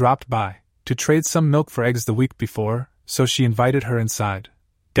Deb dropped by, to trade some milk for eggs the week before, so she invited her inside.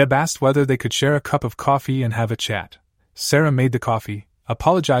 Deb asked whether they could share a cup of coffee and have a chat. Sarah made the coffee,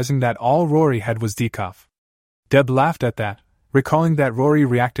 apologizing that all Rory had was decaf. Deb laughed at that, recalling that Rory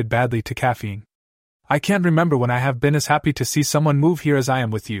reacted badly to caffeine. "I can't remember when I have been as happy to see someone move here as I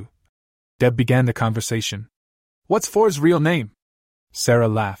am with you." Deb began the conversation. "What's For's real name?" Sarah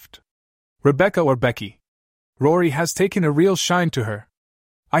laughed. "Rebecca or Becky. Rory has taken a real shine to her.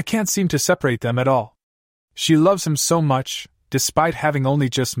 I can't seem to separate them at all. She loves him so much, despite having only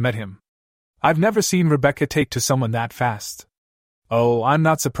just met him. I've never seen Rebecca take to someone that fast." "Oh, I'm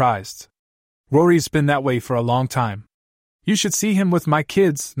not surprised. Rory's been that way for a long time. You should see him with my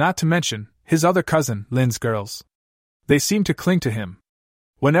kids, not to mention his other cousin, Lynn's girls. They seem to cling to him.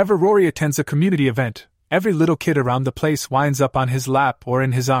 Whenever Rory attends a community event, every little kid around the place winds up on his lap or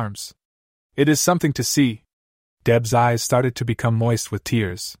in his arms. It is something to see." Deb's eyes started to become moist with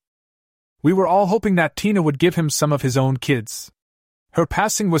tears. "We were all hoping that Tina would give him some of his own kids. Her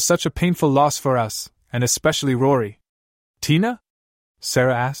passing was such a painful loss for us, and especially Rory." "Tina?"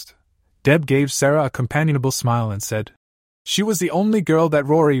 Sarah asked. Deb gave Sarah a companionable smile and said, "She was the only girl that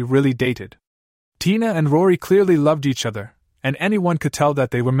Rory really dated. Tina and Rory clearly loved each other, and anyone could tell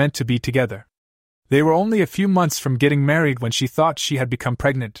that they were meant to be together. They were only a few months from getting married when she thought she had become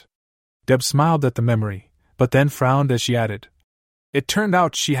pregnant." Deb smiled at the memory, but then frowned as she added, "It turned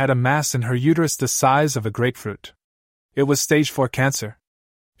out she had a mass in her uterus the size of a grapefruit. It was stage 4 cancer.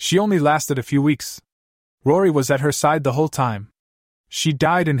 She only lasted a few weeks. Rory was at her side the whole time. She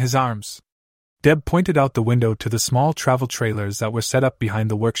died in his arms." Deb pointed out the window to the small travel trailers that were set up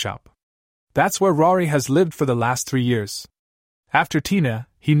behind the workshop. "That's where Rory has lived for the last 3 years. After Tina,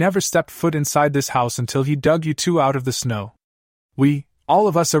 he never stepped foot inside this house until he dug you two out of the snow. We, all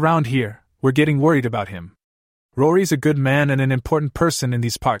of us around here, were getting worried about him. Rory's a good man and an important person in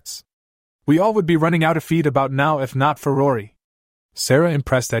these parts. We all would be running out of feed about now if not for Rory." Sarah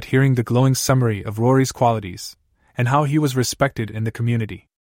impressed at hearing the glowing summary of Rory's qualities, and how he was respected in the community.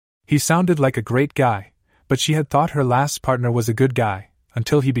 He sounded like a great guy, but she had thought her last partner was a good guy,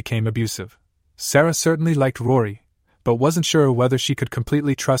 until he became abusive. Sarah certainly liked Rory, but wasn't sure whether she could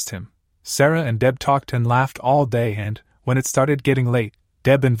completely trust him. Sarah and Deb talked and laughed all day, and, when it started getting late,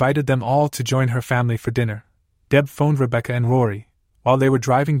 Deb invited them all to join her family for dinner. Deb phoned Rebecca and Rory, while they were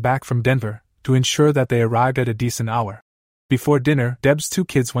driving back from Denver, to ensure that they arrived at a decent hour. Before dinner, Deb's 2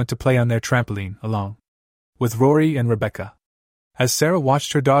 kids went to play on their trampoline, along with Rory and Rebecca. As Sarah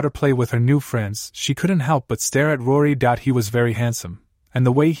watched her daughter play with her new friends, she couldn't help but stare at Rory. He was very handsome, and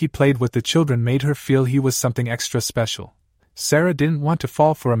the way he played with the children made her feel he was something extra special. Sarah didn't want to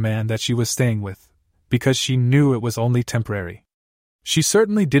fall for a man that she was staying with. because she knew it was only temporary. She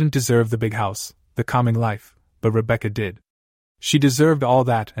certainly didn't deserve the big house, the calming life, but Rebecca did. She deserved all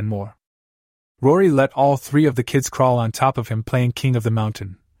that and more. Rory let all three of the kids crawl on top of him, playing King of the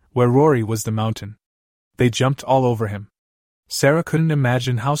Mountain, where Rory was the mountain. They jumped all over him. Sarah couldn't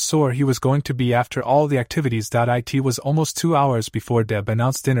imagine how sore he was going to be after all the activities. It was almost 2 hours before Deb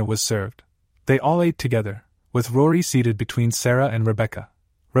announced dinner was served. They all ate together, with Rory seated between Sarah and Rebecca.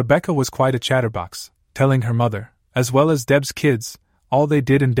 Rebecca was quite a chatterbox, telling her mother, as well as Deb's kids, all they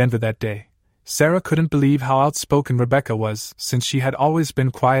did in Denver that day. Sarah couldn't believe how outspoken Rebecca was, since she had always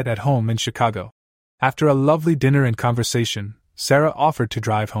been quiet at home in Chicago. After a lovely dinner and conversation, Sarah offered to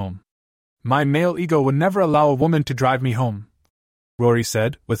drive home. "My male ego would never allow a woman to drive me home," Rory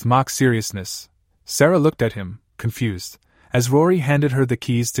said, with mock seriousness. Sarah looked at him, confused, as Rory handed her the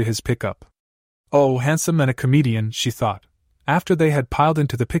keys to his pickup. Oh, handsome and a comedian, she thought. After they had piled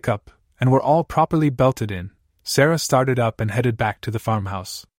into the pickup, and were all properly belted in, Sarah started up and headed back to the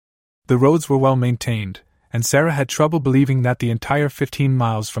farmhouse. The roads were well maintained, and Sarah had trouble believing that the entire 15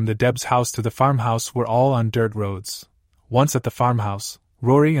 miles from the Deb's house to the farmhouse were all on dirt roads. Once at the farmhouse,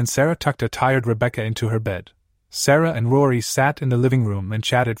 Rory and Sarah tucked a tired Rebecca into her bed. Sarah and Rory sat in the living room and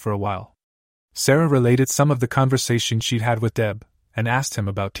chatted for a while. Sarah related some of the conversation she'd had with Deb, and asked him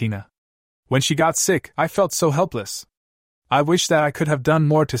about Tina. "When she got sick, I felt so helpless. I wish that I could have done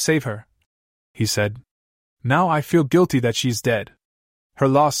more to save her," he said. "Now I feel guilty that she's dead. Her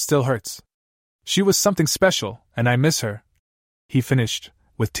loss still hurts. She was something special, and I miss her," he finished,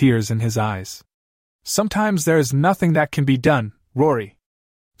 with tears in his eyes. "Sometimes there is nothing that can be done, Rory.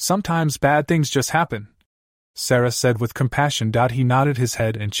 Sometimes bad things just happen," Sarah said with compassion. He nodded his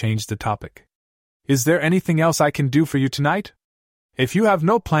head and changed the topic. "Is there anything else I can do for you tonight? If you have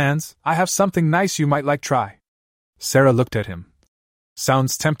no plans, I have something nice you might like try." Sarah looked at him.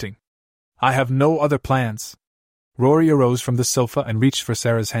 "Sounds tempting. I have no other plans." Rory arose from the sofa and reached for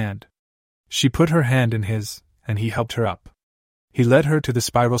Sarah's hand. She put her hand in his, and he helped her up. He led her to the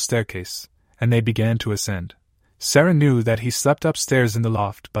spiral staircase, and they began to ascend. Sarah knew that he slept upstairs in the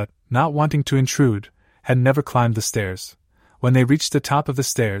loft, but, not wanting to intrude, had never climbed the stairs. When they reached the top of the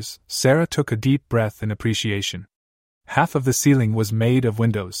stairs, Sarah took a deep breath in appreciation. Half of the ceiling was made of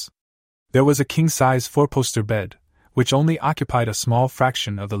windows. There was a king-size four-poster bed, which only occupied a small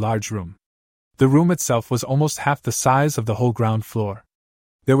fraction of the large room. The room itself was almost half the size of the whole ground floor.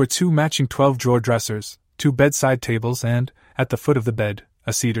 There were 2 matching 12-drawer dressers, 2 bedside tables, and, at the foot of the bed,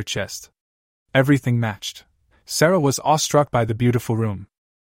 a cedar chest. Everything matched. Sarah was awestruck by the beautiful room.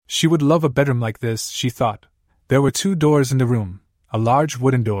 She would love a bedroom like this, she thought. There were 2 doors in the room, a large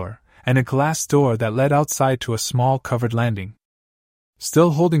wooden door, and a glass door that led outside to a small covered landing.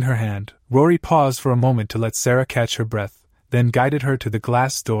 Still holding her hand, Rory paused for a moment to let Sarah catch her breath, then guided her to the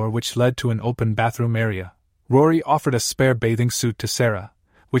glass door which led to an open bathroom area. Rory offered a spare bathing suit to Sarah,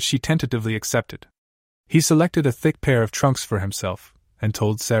 which she tentatively accepted. He selected a thick pair of trunks for himself, and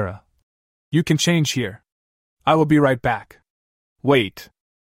told Sarah, "You can change here. I will be right back." "Wait.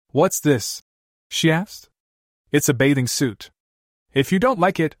 What's this?" she asked. "It's a bathing suit. If you don't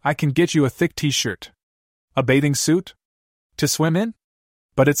like it, I can get you a thick t-shirt." "A bathing suit? To swim in?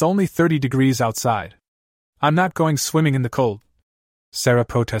 But it's only 30 degrees outside. I'm not going swimming in the cold," Sarah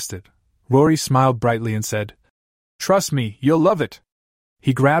protested. Rory smiled brightly and said, "Trust me, you'll love it."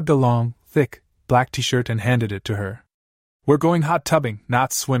 He grabbed a long, thick, black t-shirt and handed it to her. "We're going hot tubbing,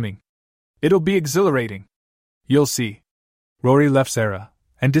 not swimming. It'll be exhilarating. You'll see." Rory left Sarah,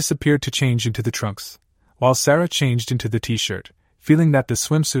 and disappeared to change into the trunks, while Sarah changed into the t-shirt, feeling that the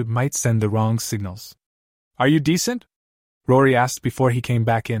swimsuit might send the wrong signals. "Are you decent?" Rory asked before he came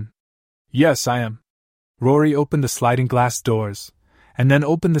back in. "Yes, I am." Rory opened the sliding glass doors, and then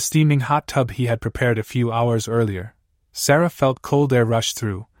opened the steaming hot tub he had prepared a few hours earlier. Sarah felt cold air rush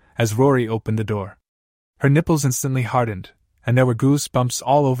through, as Rory opened the door. Her nipples instantly hardened, and there were goosebumps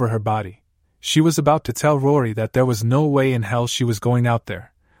all over her body. She was about to tell Rory that there was no way in hell she was going out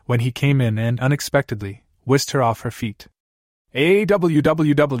there, when he came in and, unexpectedly, whisked her off her feet.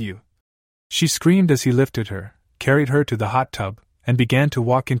 "AWWW!" She screamed as he lifted her, carried her to the hot tub, and began to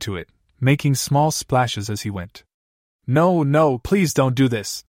walk into it, making small splashes as he went. No, please don't do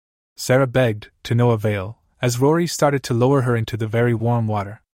this," Sarah begged, to no avail, as Rory started to lower her into the very warm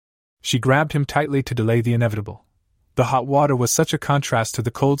water. She grabbed him tightly to delay the inevitable. The hot water was such a contrast to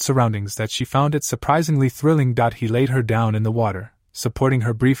the cold surroundings that she found it surprisingly thrilling. He laid her down in the water, supporting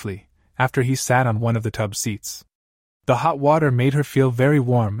her briefly, after he sat on one of the tub seats. The hot water made her feel very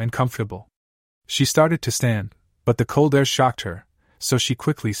warm and comfortable. She started to stand, but the cold air shocked her, so she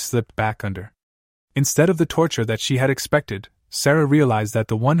quickly slipped back under. Instead of the torture that she had expected, Sarah realized that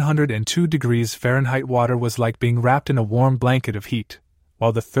the 102 degrees Fahrenheit water was like being wrapped in a warm blanket of heat,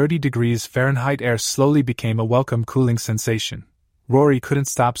 while the 30 degrees Fahrenheit air slowly became a welcome cooling sensation. Rory couldn't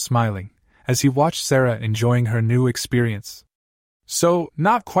stop smiling as he watched Sarah enjoying her new experience. "So,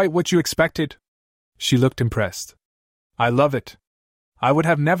 not quite what you expected?" She looked impressed. "I love it. I would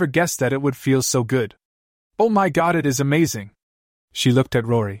have never guessed that it would feel so good. Oh my God, it is amazing." She looked at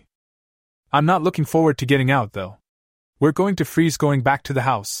Rory. "I'm not looking forward to getting out, though. We're going to freeze going back to the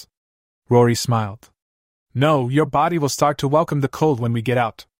house." Rory smiled. "No, your body will start to welcome the cold when we get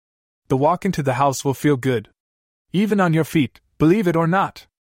out. The walk into the house will feel good. Even on your feet, believe it or not."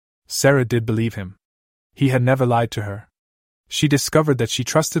 Sarah did believe him. He had never lied to her. She discovered that she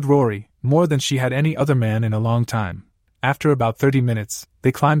trusted Rory more than she had any other man in a long time. After about 30 minutes,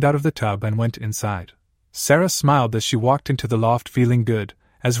 they climbed out of the tub and went inside. Sarah smiled as she walked into the loft feeling good,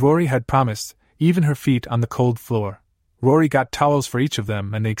 as Rory had promised, even her feet on the cold floor. Rory got towels for each of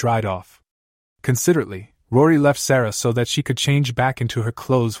them and they dried off. Considerately, Rory left Sarah so that she could change back into her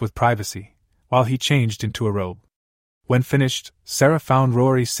clothes with privacy, while he changed into a robe. When finished, Sarah found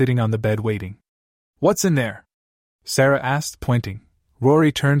Rory sitting on the bed waiting. "What's in there?" Sarah asked, pointing.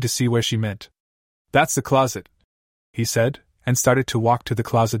 Rory turned to see where she meant. "That's the closet," he said, and started to walk to the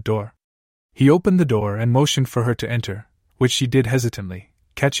closet door. He opened the door and motioned for her to enter, which she did hesitantly,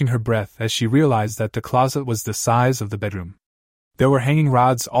 catching her breath as she realized that the closet was the size of the bedroom. There were hanging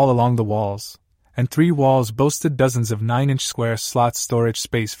rods all along the walls, and 3 walls boasted dozens of 9-inch square slot storage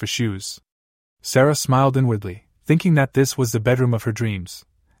space for shoes. Sarah smiled inwardly, thinking that this was the bedroom of her dreams.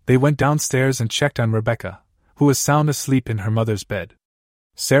 They went downstairs and checked on Rebecca, who was sound asleep in her mother's bed.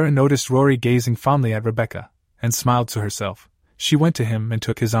 Sarah noticed Rory gazing fondly at Rebecca, and smiled to herself. She went to him and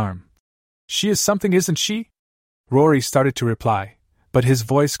took his arm. "She is something, isn't she?" Rory started to reply, but his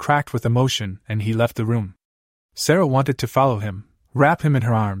voice cracked with emotion and he left the room. Sarah wanted to follow him, wrap him in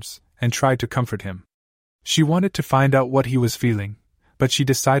her arms, and try to comfort him. She wanted to find out what he was feeling, but she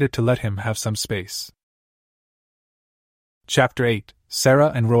decided to let him have some space. Chapter 8: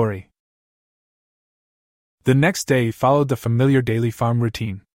 Sarah and Rory. The next day followed the familiar daily farm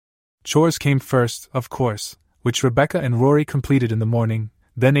routine. Chores came first, of course, which Rebecca and Rory completed in the morning,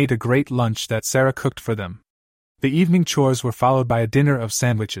 then ate a great lunch that Sarah cooked for them. The evening chores were followed by a dinner of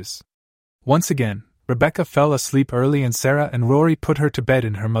sandwiches. Once again, Rebecca fell asleep early and Sarah and Rory put her to bed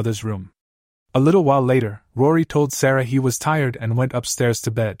in her mother's room. A little while later, Rory told Sarah he was tired and went upstairs to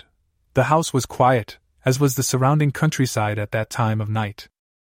bed. The house was quiet, as was the surrounding countryside at that time of night.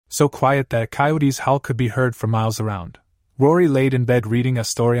 So quiet that a coyote's howl could be heard for miles around. Rory laid in bed reading a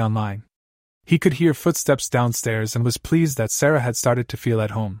story online. He could hear footsteps downstairs and was pleased that Sarah had started to feel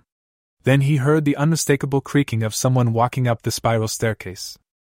at home. Then he heard the unmistakable creaking of someone walking up the spiral staircase.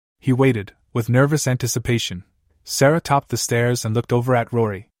 He waited, with nervous anticipation. Sarah topped the stairs and looked over at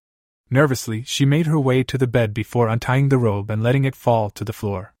Rory. Nervously, she made her way to the bed before untying the robe and letting it fall to the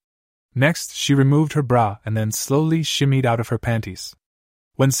floor. Next, she removed her bra and then slowly shimmied out of her panties.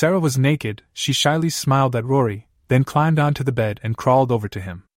 When Sarah was naked, she shyly smiled at Rory, then climbed onto the bed and crawled over to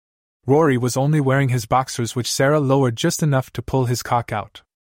him. Rory was only wearing his boxers, which Sarah lowered just enough to pull his cock out.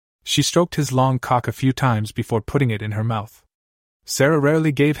 She stroked his long cock a few times before putting it in her mouth. Sarah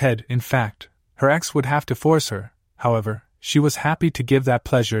rarely gave head, in fact, her ex would have to force her. However, she was happy to give that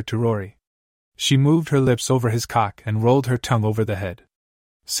pleasure to Rory. She moved her lips over his cock and rolled her tongue over the head.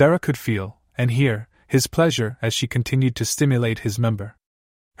 Sarah could feel, and hear, his pleasure as she continued to stimulate his member.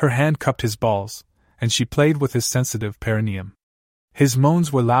 Her hand cupped his balls, and she played with his sensitive perineum. His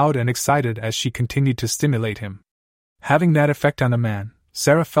moans were loud and excited as she continued to stimulate him. Having that effect on a man,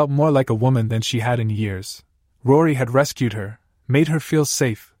 Sarah felt more like a woman than she had in years. Rory had rescued her, made her feel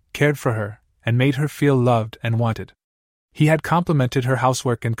safe, cared for her, and made her feel loved and wanted. He had complimented her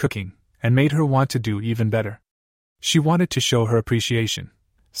housework and cooking, and made her want to do even better. She wanted to show her appreciation.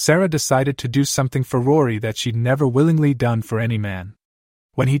 Sarah decided to do something for Rory that she'd never willingly done for any man.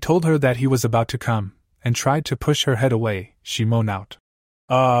 When he told her that he was about to come, and tried to push her head away, she moaned out,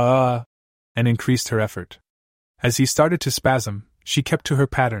 and increased her effort. As he started to spasm, she kept to her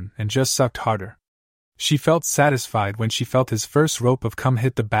pattern and just sucked harder. She felt satisfied when she felt his first rope of cum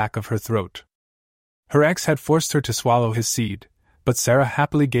hit the back of her throat. Her ex had forced her to swallow his seed, but Sarah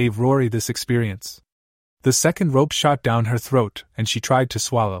happily gave Rory this experience. The second rope shot down her throat and she tried to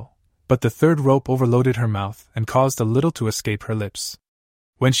swallow, but the third rope overloaded her mouth and caused a little to escape her lips.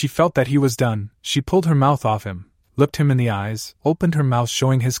 When she felt that he was done, she pulled her mouth off him, looked him in the eyes, opened her mouth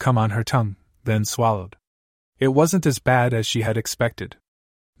showing his cum on her tongue, then swallowed. It wasn't as bad as she had expected.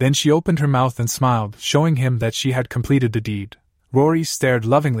 Then she opened her mouth and smiled, showing him that she had completed the deed. Rory stared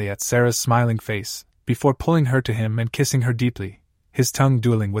lovingly at Sarah's smiling face, before pulling her to him and kissing her deeply, his tongue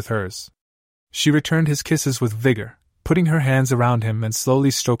dueling with hers. She returned his kisses with vigor, putting her hands around him and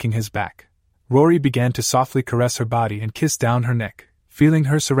slowly stroking his back. Rory began to softly caress her body and kiss down her neck, feeling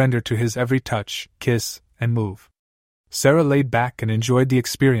her surrender to his every touch, kiss, and move. Sarah laid back and enjoyed the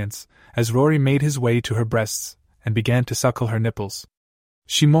experience, as Rory made his way to her breasts and began to suckle her nipples.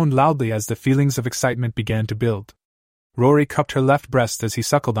 She moaned loudly as the feelings of excitement began to build. Rory cupped her left breast as he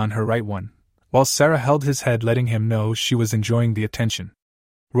suckled on her right one, while Sarah held his head, letting him know she was enjoying the attention.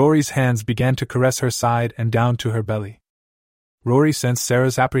 Rory's hands began to caress her side and down to her belly. Rory sensed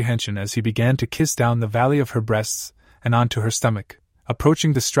Sarah's apprehension as he began to kiss down the valley of her breasts and onto her stomach,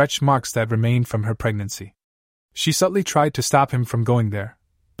 approaching the stretch marks that remained from her pregnancy. She subtly tried to stop him from going there,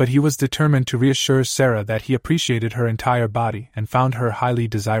 but he was determined to reassure Sarah that he appreciated her entire body and found her highly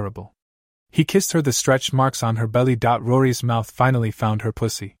desirable. He kissed her the stretch marks on her belly. Rory's mouth finally found her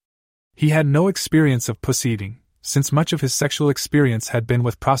pussy. He had no experience of pussy eating, since much of his sexual experience had been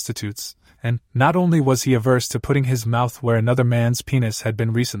with prostitutes, and not only was he averse to putting his mouth where another man's penis had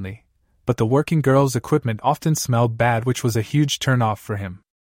been recently, but the working girl's equipment often smelled bad, which was a huge turn-off for him.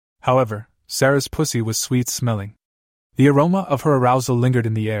 However, Sarah's pussy was sweet-smelling. The aroma of her arousal lingered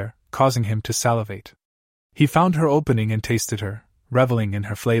in the air, causing him to salivate. He found her opening and tasted her, reveling in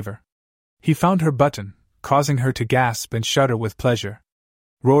her flavor. He found her button, causing her to gasp and shudder with pleasure.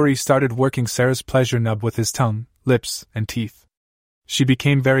 Rory started working Sarah's pleasure nub with his tongue, lips, and teeth. She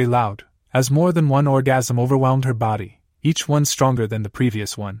became very loud, as more than one orgasm overwhelmed her body, each one stronger than the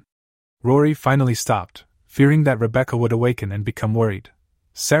previous one. Rory finally stopped, fearing that Rebecca would awaken and become worried.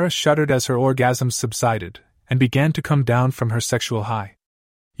 Sarah shuddered as her orgasms subsided, and began to come down from her sexual high.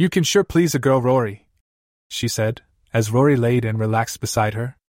 "You can sure please a girl, Rory," she said, as Rory laid and relaxed beside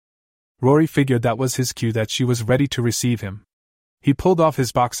her. Rory figured that was his cue that she was ready to receive him. He pulled off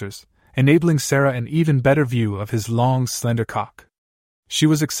his boxers, enabling Sarah an even better view of his long, slender cock. She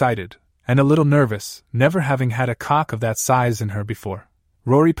was excited, and a little nervous, never having had a cock of that size in her before.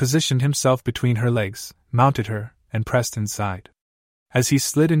 Rory positioned himself between her legs, mounted her, and pressed inside. As he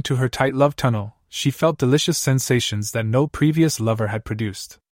slid into her tight love tunnel, she felt delicious sensations that no previous lover had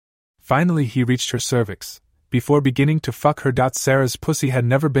produced. Finally he reached her cervix, before beginning to fuck her. Sarah's pussy had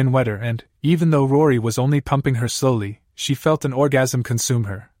never been wetter, and, even though Rory was only pumping her slowly, she felt an orgasm consume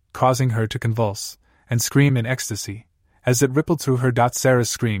her, causing her to convulse and scream in ecstasy, as it rippled through her. Sarah's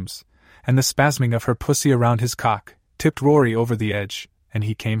screams, and the spasming of her pussy around his cock, tipped Rory over the edge, and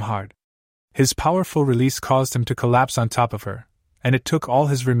he came hard. His powerful release caused him to collapse on top of her, and it took all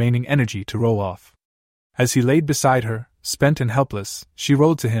his remaining energy to roll off. As he laid beside her, spent and helpless, she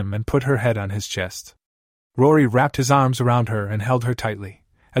rolled to him and put her head on his chest. Rory wrapped his arms around her and held her tightly,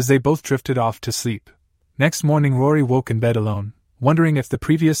 as they both drifted off to sleep. Next morning Rory woke in bed alone, wondering if the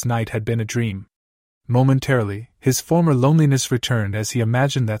previous night had been a dream. Momentarily, his former loneliness returned as he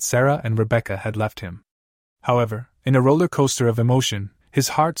imagined that Sarah and Rebecca had left him. However, in a roller coaster of emotion, his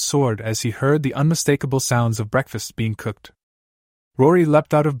heart soared as he heard the unmistakable sounds of breakfast being cooked. Rory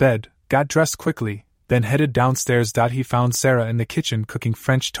leapt out of bed, got dressed quickly, then headed downstairs. He found Sarah in the kitchen cooking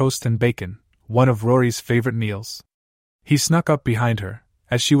French toast and bacon, one of Rory's favorite meals. He snuck up behind her,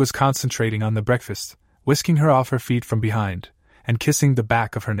 as she was concentrating on the breakfast, whisking her off her feet from behind, and kissing the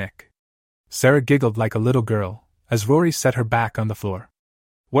back of her neck. Sarah giggled like a little girl, as Rory set her back on the floor.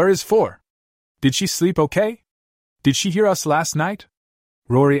 "Where is For? Did she sleep okay? Did she hear us last night?"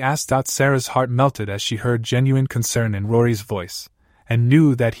 Rory asked. Sarah's heart melted as she heard genuine concern in Rory's voice, and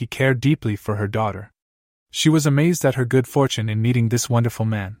knew that he cared deeply for her daughter. She was amazed at her good fortune in meeting this wonderful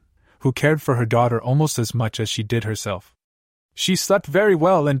man, who cared for her daughter almost as much as she did herself. "She slept very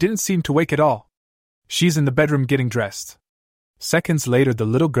well and didn't seem to wake at all. She's in the bedroom getting dressed." Seconds later the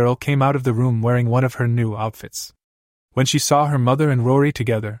little girl came out of the room wearing one of her new outfits. When she saw her mother and Rory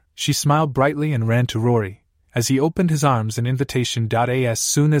together, she smiled brightly and ran to Rory, as he opened his arms in invitation. As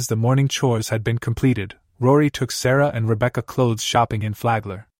soon as the morning chores had been completed, Rory took Sarah and Rebecca clothes shopping in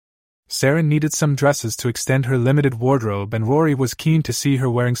Flagler. Sarah needed some dresses to extend her limited wardrobe, and Rory was keen to see her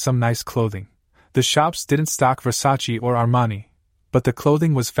wearing some nice clothing. The shops didn't stock Versace or Armani, but the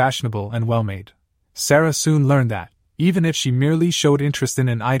clothing was fashionable and well-made. Sarah soon learned that, even if she merely showed interest in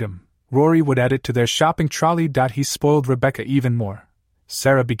an item, Rory would add it to their shopping trolley. He spoiled Rebecca even more.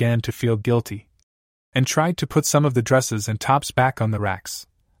 Sarah began to feel guilty, and tried to put some of the dresses and tops back on the racks,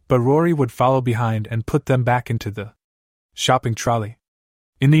 but Rory would follow behind and put them back into the shopping trolley.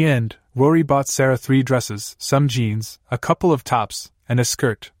 In the end, Rory bought Sarah 3 dresses, some jeans, a couple of tops, and a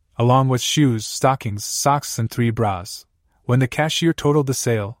skirt, along with shoes, stockings, socks, and 3 bras. When the cashier totaled the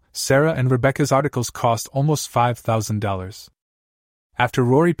sale, Sarah and Rebecca's articles cost almost $5,000. After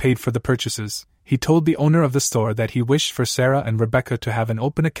Rory paid for the purchases, he told the owner of the store that he wished for Sarah and Rebecca to have an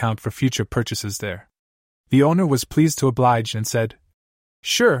open account for future purchases there. The owner was pleased to oblige and said,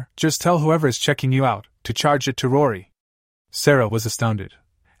 "Sure, just tell whoever is checking you out to charge it to Rory." Sarah was astounded.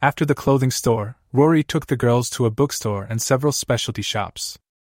 After the clothing store, Rory took the girls to a bookstore and several specialty shops.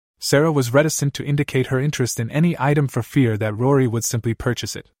 Sarah was reticent to indicate her interest in any item for fear that Rory would simply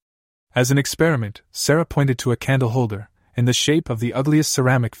purchase it. As an experiment, Sarah pointed to a candle holder, in the shape of the ugliest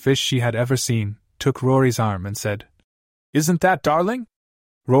ceramic fish she had ever seen, took Rory's arm and said, "Isn't that darling?"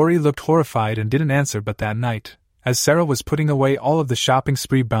 Rory looked horrified and didn't answer, but that night, as Sarah was putting away all of the shopping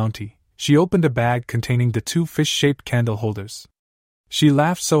spree bounty, she opened a bag containing the 2 fish-shaped candle holders. She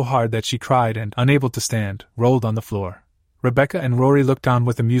laughed so hard that she cried and, unable to stand, rolled on the floor. Rebecca and Rory looked on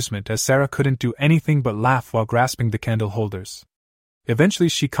with amusement as Sarah couldn't do anything but laugh while grasping the candle holders. Eventually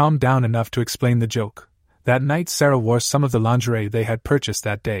she calmed down enough to explain the joke. That night Sarah wore some of the lingerie they had purchased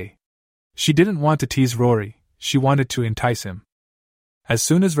that day. She didn't want to tease Rory, she wanted to entice him. As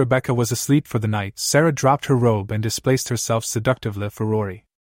soon as Rebecca was asleep for the night, Sarah dropped her robe and displaced herself seductively for Rory.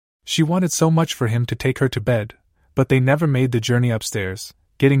 She wanted so much for him to take her to bed, but they never made the journey upstairs,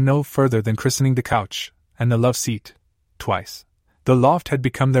 getting no further than christening the couch and the love seat twice. The loft had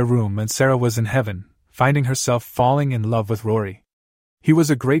become their room and Sarah was in heaven, finding herself falling in love with Rory. He was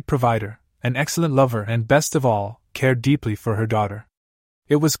a great provider, an excellent lover, and best of all, cared deeply for her daughter.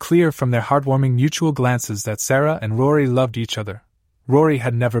 It was clear from their heartwarming mutual glances that Sarah and Rory loved each other. Rory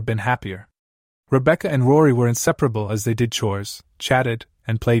had never been happier. Rebecca and Rory were inseparable as they did chores, chatted,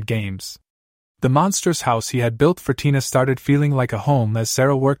 and played games. The monstrous house he had built for Tina started feeling like a home as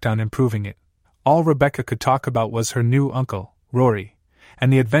Sarah worked on improving it. All Rebecca could talk about was her new uncle, Rory,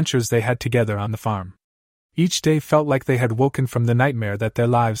 and the adventures they had together on the farm. Each day felt like they had woken from the nightmare that their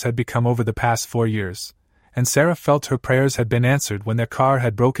lives had become over the past 4 years, and Sarah felt her prayers had been answered when their car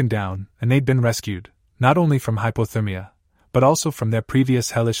had broken down and they'd been rescued, not only from hypothermia, but also from their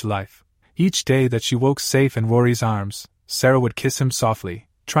previous hellish life. Each day that she woke safe in Rory's arms, Sarah would kiss him softly,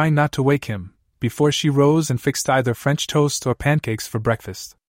 trying not to wake him, before she rose and fixed either French toast or pancakes for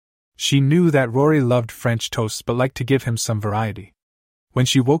breakfast. She knew that Rory loved French toast but liked to give him some variety. When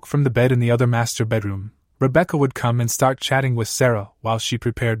she woke from the bed in the other master bedroom, Rebecca would come and start chatting with Sarah while she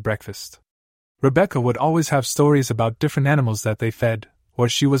prepared breakfast. Rebecca would always have stories about different animals that they fed, or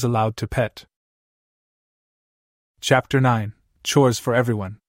she was allowed to pet. Chapter 9: Chores for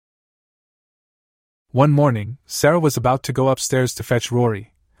Everyone. One morning, Sarah was about to go upstairs to fetch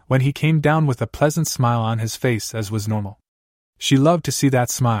Rory, when he came down with a pleasant smile on his face as was normal. She loved to see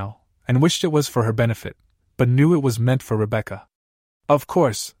that smile, and wished it was for her benefit, but knew it was meant for Rebecca. Of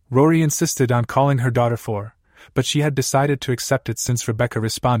course, Rory insisted on calling her daughter for, but she had decided to accept it since Rebecca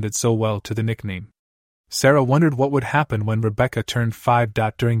responded so well to the nickname. Sarah wondered what would happen when Rebecca turned 5.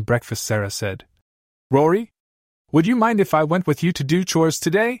 During breakfast Sarah said, "Rory, would you mind if I went with you to do chores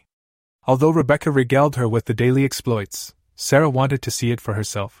today?" Although Rebecca regaled her with the daily exploits, Sarah wanted to see it for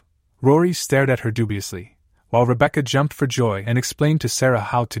herself. Rory stared at her dubiously, while Rebecca jumped for joy and explained to Sarah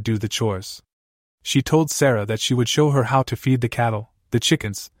how to do the chores. She told Sarah that she would show her how to feed the cattle, the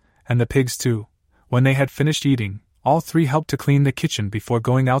chickens, and the pigs too. When they had finished eating, all 3 helped to clean the kitchen before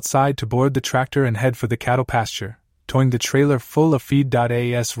going outside to board the tractor and head for the cattle pasture. Towing the trailer full of feed.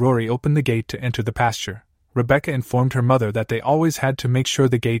 As Rory opened the gate to enter the pasture, Rebecca informed her mother that they always had to make sure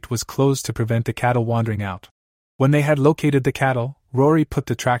the gate was closed to prevent the cattle wandering out. When they had located the cattle, Rory put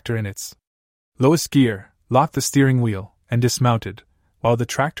the tractor in its lowest gear, locked the steering wheel, and dismounted, while the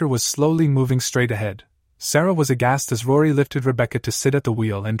tractor was slowly moving straight ahead. Sarah was aghast as Rory lifted Rebecca to sit at the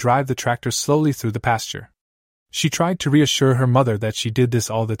wheel and drive the tractor slowly through the pasture. She tried to reassure her mother that she did this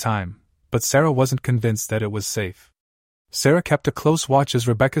all the time, but Sarah wasn't convinced that it was safe. Sarah kept a close watch as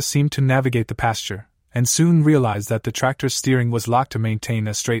Rebecca seemed to navigate the pasture, and soon realized that the tractor's steering was locked to maintain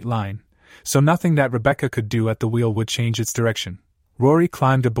a straight line, so nothing that Rebecca could do at the wheel would change its direction. Rory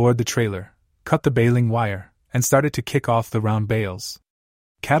climbed aboard the trailer, cut the baling wire, and started to kick off the round bales.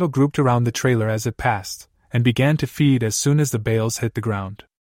 Cattle grouped around the trailer as it passed, and began to feed as soon as the bales hit the ground.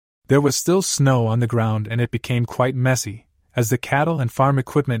 There was still snow on the ground and it became quite messy, as the cattle and farm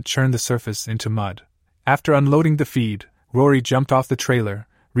equipment churned the surface into mud. After unloading the feed, Rory jumped off the trailer,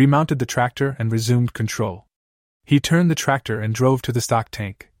 remounted the tractor and resumed control. He turned the tractor and drove to the stock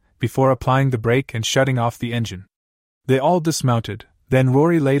tank, before applying the brake and shutting off the engine. They all dismounted, then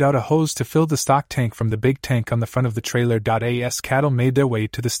Rory laid out a hose to fill the stock tank from the big tank on the front of the trailer. As cattle made their way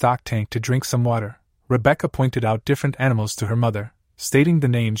to the stock tank to drink some water, Rebecca pointed out different animals to her mother, stating the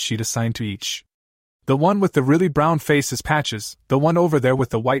names she'd assigned to each. "The one with the really brown face is Patches, the one over there with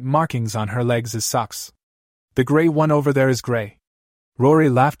the white markings on her legs is Socks. The gray one over there is Gray." Rory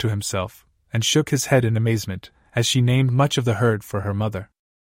laughed to himself, and shook his head in amazement, as she named much of the herd for her mother.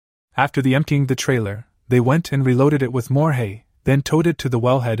 After emptying the trailer, they went and reloaded it with more hay, then towed it to the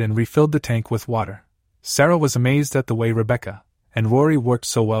wellhead and refilled the tank with water. Sarah was amazed at the way Rebecca and Rory worked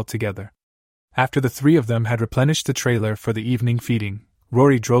so well together. After the three of them had replenished the trailer for the evening feeding,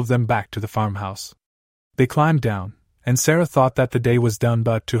 Rory drove them back to the farmhouse. They climbed down, and Sarah thought that the day was done,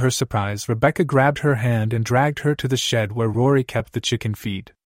 but to her surprise, Rebecca grabbed her hand and dragged her to the shed where Rory kept the chicken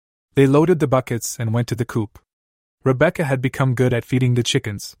feed. They loaded the buckets and went to the coop. Rebecca had become good at feeding the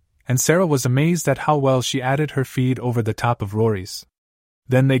chickens, and Sarah was amazed at how well she added her feed over the top of Rory's.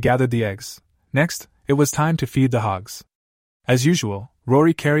 Then they gathered the eggs. Next, it was time to feed the hogs. As usual,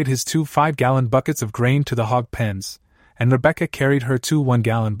 Rory carried his 2 5-gallon buckets of grain to the hog pens, and Rebecca carried her 2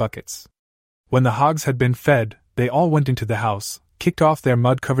 1-gallon buckets. When the hogs had been fed, they all went into the house, kicked off their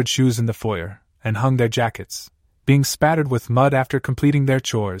mud-covered shoes in the foyer, and hung their jackets. Being spattered with mud after completing their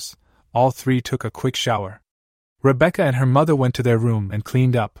chores, all three took a quick shower. Rebecca and her mother went to their room and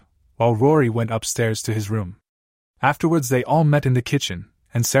cleaned up, while Rory went upstairs to his room. Afterwards they all met in the kitchen,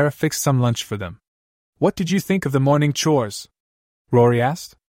 and Sarah fixed some lunch for them. "What did you think of the morning chores?" Rory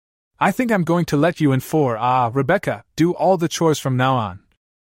asked. "I think I'm going to let you and Rebecca, do all the chores from now on,"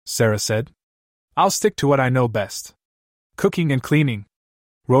 Sarah said. "I'll stick to what I know best. Cooking and cleaning."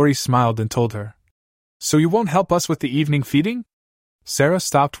 Rory smiled and told her. "So you won't help us with the evening feeding?" Sarah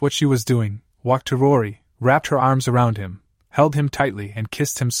stopped what she was doing, walked to Rory, wrapped her arms around him, held him tightly and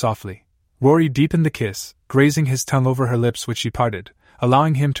kissed him softly. Rory deepened the kiss, grazing his tongue over her lips which she parted,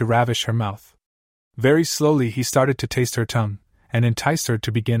 allowing him to ravish her mouth. Very slowly he started to taste her tongue, and enticed her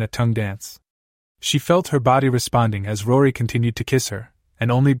to begin a tongue dance. She felt her body responding as Rory continued to kiss her, and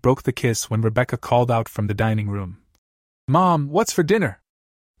only broke the kiss when Rebecca called out from the dining room. "Mom, what's for dinner?"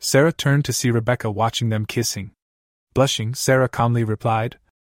 Sarah turned to see Rebecca watching them kissing. Blushing, Sarah calmly replied,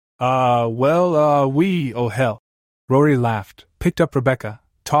 oh hell." Rory laughed, picked up Rebecca,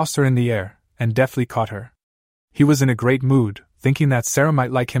 tossed her in the air, and deftly caught her. He was in a great mood, thinking that Sarah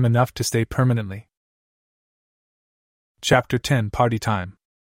might like him enough to stay permanently. Chapter 10 Party Time.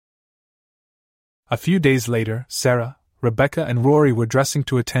 A few days later, Sarah, Rebecca and Rory were dressing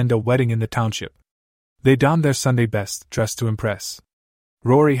to attend a wedding in the township. They donned their Sunday best, dressed to impress.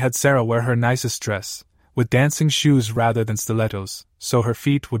 Rory had Sarah wear her nicest dress, with dancing shoes rather than stilettos, so her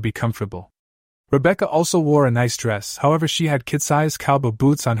feet would be comfortable. Rebecca also wore a nice dress, however she had kid-sized cowboy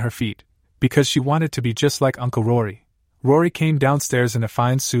boots on her feet, because she wanted to be just like Uncle Rory. Rory came downstairs in a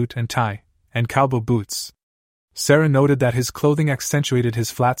fine suit and tie, and cowboy boots. Sarah noted that his clothing accentuated his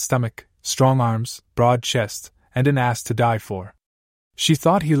flat stomach, strong arms, broad chest, and an ass to die for. She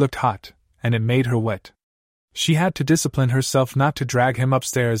thought he looked hot, and it made her wet. She had to discipline herself not to drag him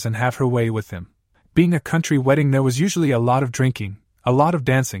upstairs and have her way with him. Being a country wedding, there was usually a lot of drinking, a lot of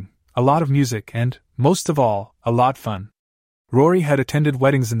dancing, a lot of music, and, most of all, a lot of fun. Rory had attended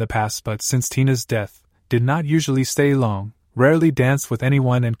weddings in the past, but since Tina's death, did not usually stay long, rarely danced with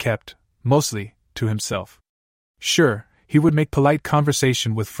anyone, and kept, mostly, to himself. Sure, he would make polite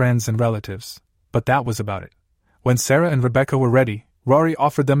conversation with friends and relatives, but that was about it. When Sarah and Rebecca were ready, Rory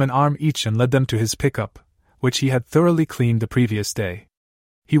offered them an arm each and led them to his pickup, which he had thoroughly cleaned the previous day.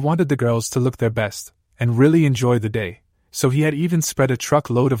 He wanted the girls to look their best, and really enjoy the day, so he had even spread a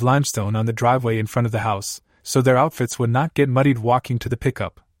truckload of limestone on the driveway in front of the house, so their outfits would not get muddied walking to the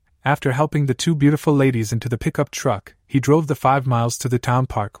pickup. After helping the two beautiful ladies into the pickup truck, he drove the 5 miles to the town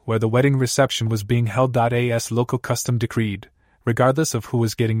park where the wedding reception was being held. As local custom decreed, regardless of who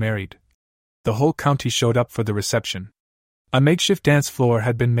was getting married. The whole county showed up for the reception. A makeshift dance floor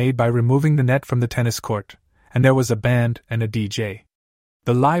had been made by removing the net from the tennis court, and there was a band and a DJ.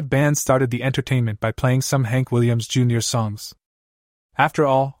 The live band started the entertainment by playing some Hank Williams Jr. songs. After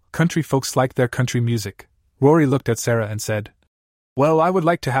all, country folks liked their country music. Rory looked at Sarah and said, "Well, I would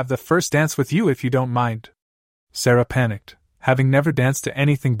like to have the first dance with you if you don't mind." Sarah panicked, having never danced to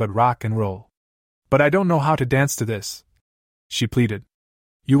anything but rock and roll. "But I don't know how to dance to this," she pleaded.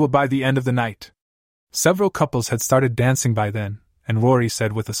 "You will by the end of the night." Several couples had started dancing by then, and Rory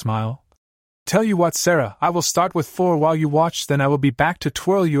said with a smile, "Tell you what, Sarah, I will start with 4 while you watch, then I will be back to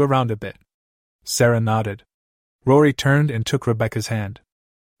twirl you around a bit." Sarah nodded. Rory turned and took Rebecca's hand.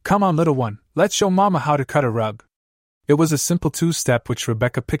 "Come on, little one, let's show Mama how to cut a rug." It was a simple 2-step which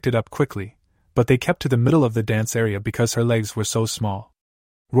Rebecca picked it up quickly, but they kept to the middle of the dance area because her legs were so small.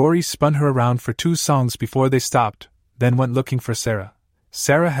 Rory spun her around for 2 songs before they stopped, then went looking for Sarah.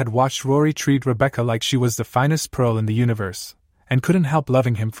 Sarah had watched Rory treat Rebecca like she was the finest pearl in the universe, and couldn't help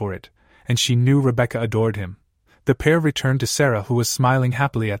loving him for it, and she knew Rebecca adored him. The pair returned to Sarah, who was smiling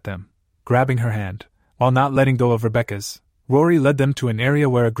happily at them, grabbing her hand, while not letting go of Rebecca's, Rory led them to an area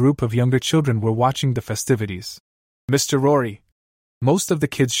where a group of younger children were watching the festivities. "Mr. Rory!" Most of the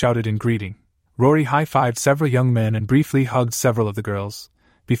kids shouted in greeting. Rory high-fived several young men and briefly hugged several of the girls,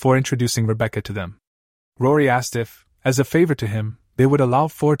 before introducing Rebecca to them. Rory asked if, as a favor to him, they would allow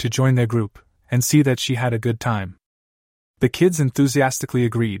Ford to join their group, and see that she had a good time. The kids enthusiastically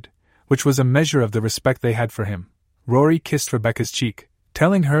agreed, which was a measure of the respect they had for him. Rory kissed Rebecca's cheek,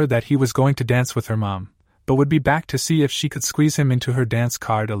 telling her that he was going to dance with her mom, but would be back to see if she could squeeze him into her dance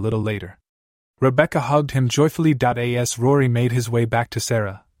card a little later. Rebecca hugged him joyfully. As Rory made his way back to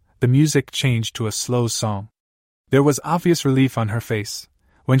Sarah, the music changed to a slow song. There was obvious relief on her face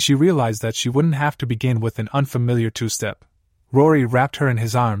when she realized that she wouldn't have to begin with an unfamiliar two-step. Rory wrapped her in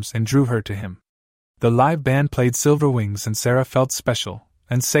his arms and drew her to him. The live band played Silver Wings and Sarah felt special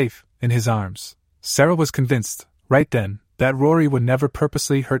and safe in his arms. Sarah was convinced, right then, that Rory would never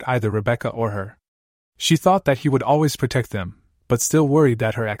purposely hurt either Rebecca or her. She thought that he would always protect them, but still worried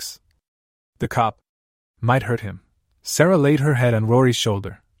that her ex, the cop, might hurt him. Sarah laid her head on Rory's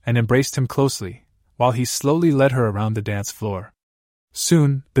shoulder and embraced him closely, while he slowly led her around the dance floor.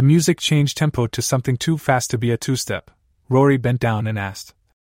 Soon, the music changed tempo to something too fast to be a two-step. Rory bent down and asked,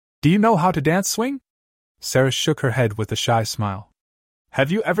 "Do you know how to dance swing?" Sarah shook her head with a shy smile.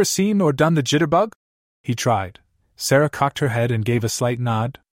 "Have you ever seen or done the jitterbug?" He tried. Sarah cocked her head and gave a slight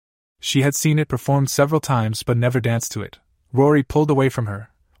nod. She had seen it performed several times but never danced to it. Rory pulled away from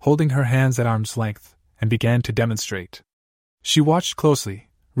her, holding her hands at arm's length, and began to demonstrate. She watched closely,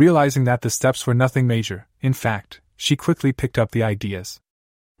 realizing that the steps were nothing major. In fact, she quickly picked up the ideas.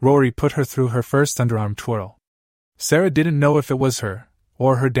 Rory put her through her first underarm twirl. Sarah didn't know if it was her,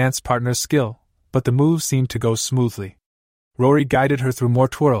 or her dance partner's skill, but the move seemed to go smoothly. Rory guided her through more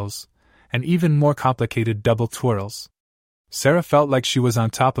twirls, and even more complicated double twirls. Sarah felt like she was on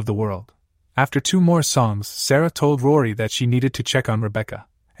top of the world. After 2 more songs, Sarah told Rory that she needed to check on Rebecca,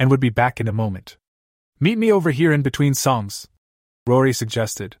 and would be back in a moment. "Meet me over here in between songs," Rory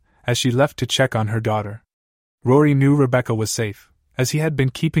suggested, as she left to check on her daughter. Rory knew Rebecca was safe, as he had been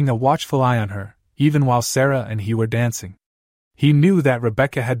keeping a watchful eye on her, even while Sarah and he were dancing. He knew that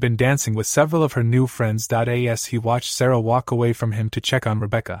Rebecca had been dancing with several of her new friends. As he watched Sarah walk away from him to check on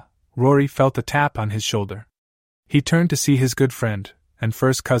Rebecca, Rory felt a tap on his shoulder. He turned to see his good friend and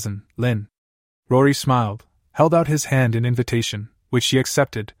first cousin, Lynn. Rory smiled, held out his hand in invitation, which she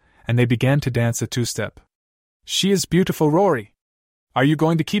accepted, and they began to dance a two-step. "She is beautiful, Rory. Are you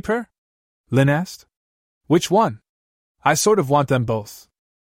going to keep her?" Lynn asked. "Which one? I sort of want them both.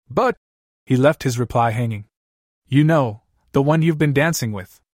 But," he left his reply hanging. "You know, the one you've been dancing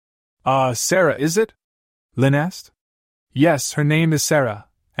with." Sarah, is it?" Lynn asked. "Yes, her name is Sarah,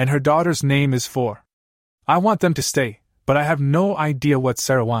 and her daughter's name is For. I want them to stay, but I have no idea what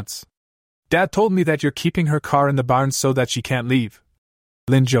Sarah wants. Dad told me that you're keeping her car in the barn so that she can't leave."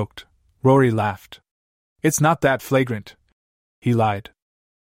 Lynn joked. Rory laughed. "It's not that flagrant," he lied.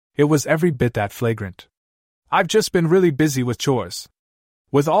 "It was every bit that flagrant. I've just been really busy with chores.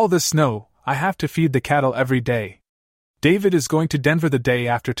 With all this snow, I have to feed the cattle every day. David is going to Denver the day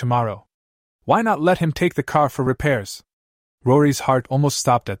after tomorrow. Why not let him take the car for repairs?" Rory's heart almost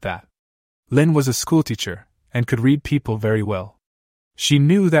stopped at that. Lynn was a schoolteacher, and could read people very well. She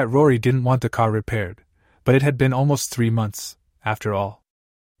knew that Rory didn't want the car repaired, but it had been almost 3 months, after all.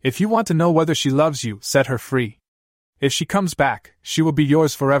 "If you want to know whether she loves you, set her free. If she comes back, she will be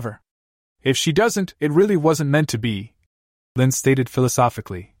yours forever. If she doesn't, it really wasn't meant to be," Lynn stated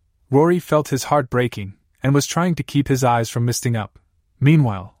philosophically. Rory felt his heart breaking, and was trying to keep his eyes from misting up.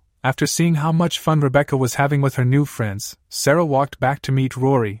 Meanwhile, after seeing how much fun Rebecca was having with her new friends, Sarah walked back to meet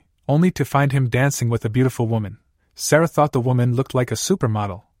Rory, only to find him dancing with a beautiful woman. Sarah thought the woman looked like a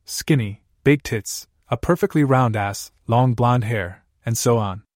supermodel, skinny, big tits, a perfectly round ass, long blonde hair, and so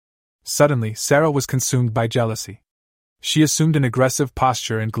on. Suddenly, Sarah was consumed by jealousy. She assumed an aggressive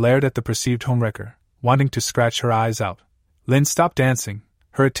posture and glared at the perceived homewrecker, wanting to scratch her eyes out. Lynn stopped dancing,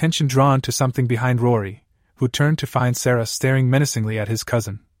 her attention drawn to something behind Rory, who turned to find Sarah staring menacingly at his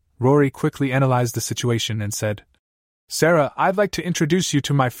cousin. Rory quickly analyzed the situation and said, "Sarah, I'd like to introduce you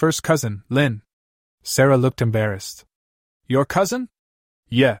to my first cousin, Lynn." Sarah looked embarrassed. "Your cousin?"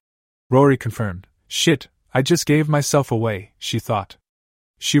 "Yeah," Rory confirmed. "Shit, I just gave myself away," she thought.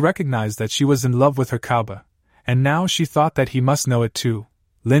 She recognized that she was in love with her cowboy, and now she thought that he must know it too.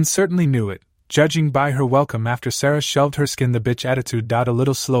 Lynn certainly knew it, judging by her welcome after Sarah shelved her skin the bitch attitude. A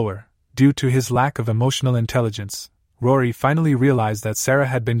little slower, due to his lack of emotional intelligence, Rory finally realized that Sarah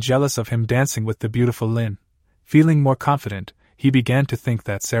had been jealous of him dancing with the beautiful Lynn. Feeling more confident, he began to think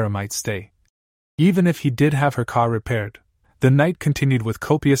that Sarah might stay. Even if he did have her car repaired, the night continued with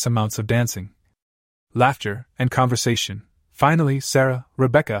copious amounts of dancing, laughter, and conversation. Finally, Sarah,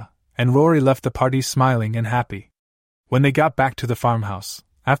 Rebecca, and Rory left the party smiling and happy. When they got back to the farmhouse,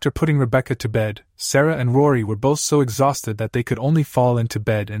 after putting Rebecca to bed, Sarah and Rory were both so exhausted that they could only fall into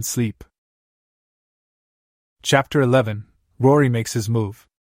bed and sleep. Chapter 11. Rory makes his move.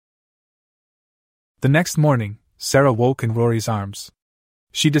 The next morning, Sarah woke in Rory's arms.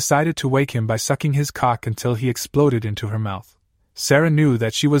 She decided to wake him by sucking his cock until he exploded into her mouth. Sarah knew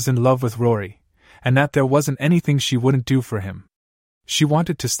that she was in love with Rory, and that there wasn't anything she wouldn't do for him. She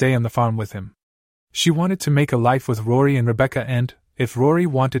wanted to stay on the farm with him. She wanted to make a life with Rory and Rebecca and, if Rory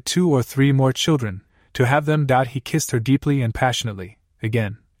wanted 2 or 3 more children, to have them. He kissed her deeply and passionately,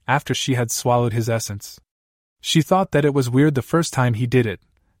 again, after she had swallowed his essence. She thought that it was weird the first time he did it,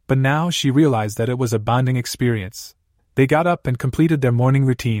 but now she realized that it was a bonding experience. They got up and completed their morning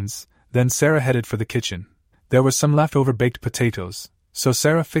routines, then Sarah headed for the kitchen. There were some leftover baked potatoes, so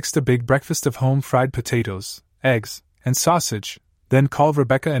Sarah fixed a big breakfast of home-fried potatoes, eggs, and sausage, then called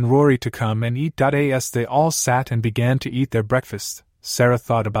Rebecca and Rory to come and eat. As they all sat and began to eat their breakfast, Sarah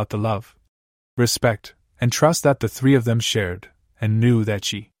thought about the love, respect, and trust that the 3 of them shared, and knew that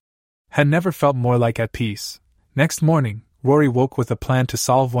she had never felt more like at peace. Next morning, Rory woke with a plan to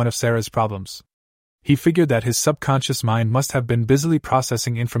solve one of Sarah's problems. He figured that his subconscious mind must have been busily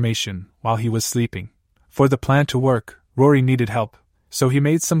processing information while he was sleeping. For the plan to work, Rory needed help, so he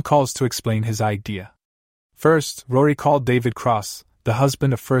made some calls to explain his idea. First, Rory called David Cross, the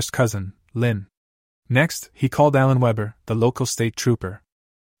husband of first cousin, Lynn. Next, he called Alan Weber, the local state trooper.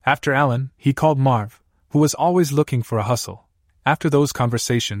 After Alan, he called Marv, who was always looking for a hustle. After those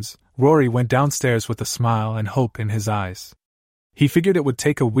conversations, Rory went downstairs with a smile and hope in his eyes. He figured it would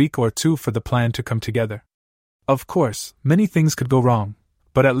take a week or 2 for the plan to come together. Of course, many things could go wrong,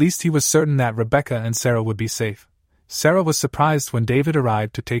 but at least he was certain that Rebecca and Sarah would be safe. Sarah was surprised when David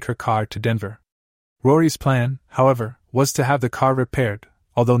arrived to take her car to Denver. Rory's plan, however, was to have the car repaired,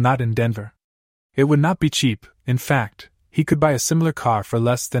 although not in Denver. It would not be cheap. In fact, he could buy a similar car for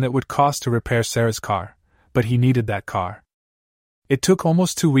less than it would cost to repair Sarah's car, but he needed that car. It took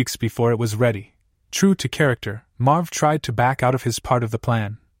almost 2 weeks before it was ready. True to character, Marv tried to back out of his part of the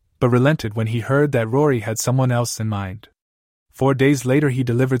plan, but relented when he heard that Rory had someone else in mind. 4 days later he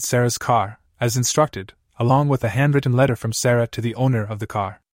delivered Sarah's car, as instructed, along with a handwritten letter from Sarah to the owner of the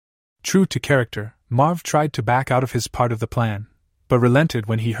car. True to character, Marv tried to back out of his part of the plan, but relented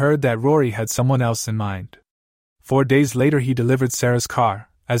when he heard that Rory had someone else in mind. 4 days later he delivered Sarah's car,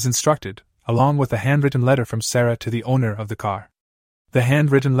 as instructed, along with a handwritten letter from Sarah to the owner of the car. The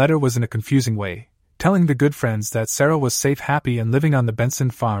handwritten letter was in a confusing way, telling the good friends that Sarah was safe, happy, and living on the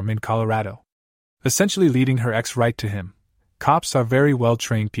Benson farm in Colorado, essentially leading her ex right to him. Cops are very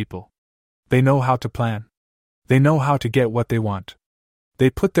well-trained people. They know how to plan. They know how to get what they want. They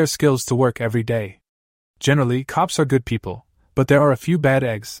put their skills to work every day. Generally, cops are good people, but there are a few bad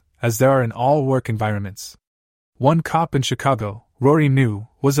eggs, as there are in all work environments. One cop in Chicago, Rory knew,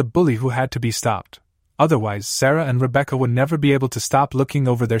 was a bully who had to be stopped. Otherwise, Sarah and Rebecca would never be able to stop looking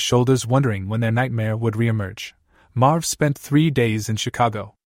over their shoulders wondering when their nightmare would reemerge. Marv spent 3 days in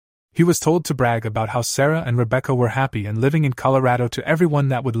Chicago. He was told to brag about how Sarah and Rebecca were happy and living in Colorado to everyone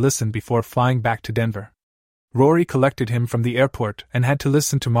that would listen before flying back to Denver. Rory collected him from the airport and had to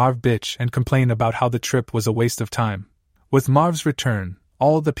listen to Marv bitch and complain about how the trip was a waste of time. With Marv's return,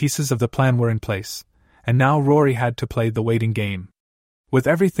 all the pieces of the plan were in place, and now Rory had to play the waiting game. With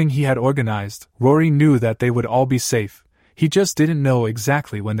everything he had organized, Rory knew that they would all be safe. He just didn't know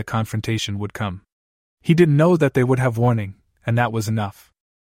exactly when the confrontation would come. He didn't know that they would have warning, and that was enough.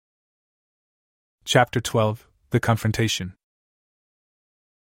 Chapter 12. The Confrontation.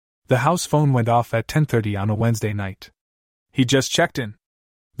 The house phone went off at 10:30 on a Wednesday night. "He just checked in.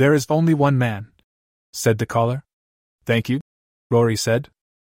 There is only one man," said the caller. "Thank you," Rory said.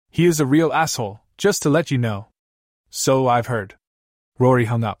 "He is a real asshole, just to let you know." "So I've heard." Rory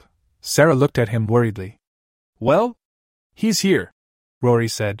hung up. Sarah looked at him worriedly. "Well, he's here," Rory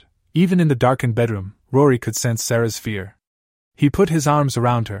said. Even in the darkened bedroom, Rory could sense Sarah's fear. He put his arms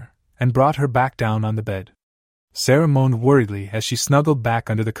around her and brought her back down on the bed. Sarah moaned worriedly as she snuggled back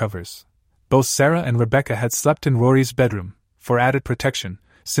under the covers. Both Sarah and Rebecca had slept in Rory's bedroom, for added protection,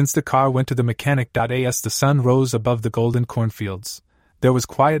 since the car went to the mechanic. As the sun rose above the golden cornfields, there was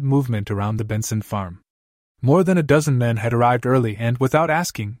quiet movement around the Benson farm. More than a dozen men had arrived early and, without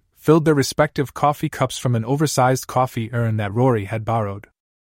asking, filled their respective coffee cups from an oversized coffee urn that Rory had borrowed.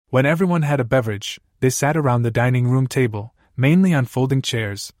 When everyone had a beverage, they sat around the dining room table, mainly on folding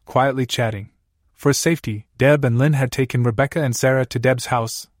chairs, quietly chatting. For safety, Deb and Lynn had taken Rebecca and Sarah to Deb's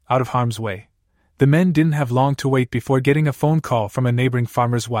house, out of harm's way. The men didn't have long to wait before getting a phone call from a neighboring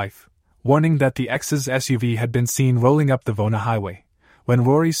farmer's wife. warning that the ex's SUV had been seen rolling up the Vona highway. When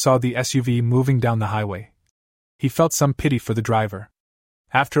Rory saw the SUV moving down the highway, he felt some pity for the driver.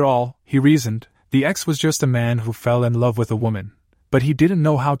 After all, he reasoned, the ex was just a man who fell in love with a woman, but he didn't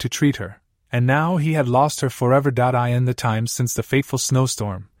know how to treat her, and now he had lost her forever. In the time since the fateful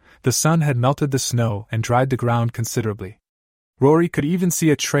snowstorm, the sun had melted the snow and dried the ground considerably. Rory could even see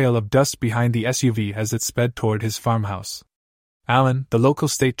a trail of dust behind the SUV as it sped toward his farmhouse. Alan, the local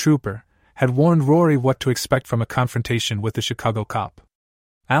state trooper, had warned Rory what to expect from a confrontation with the Chicago cop.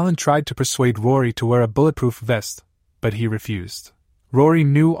 Alan tried to persuade Rory to wear a bulletproof vest, but he refused. Rory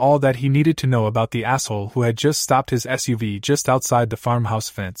knew all that he needed to know about the asshole who had just stopped his SUV just outside the farmhouse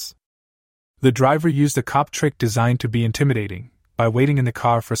fence. The driver used a cop trick designed to be intimidating, by waiting in the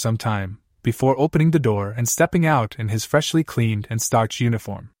car for some time, before opening the door and stepping out in his freshly cleaned and starched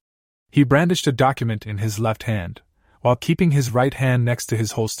uniform. He brandished a document in his left hand, while keeping his right hand next to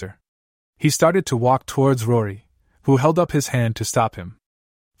his holster. He started to walk towards Rory, who held up his hand to stop him.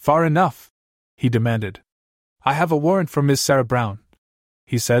 "Far enough," he demanded. "I have a warrant for Miss Sarah Brown,"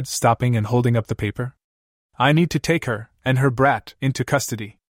 he said, stopping and holding up the paper. "I need to take her, and her brat, into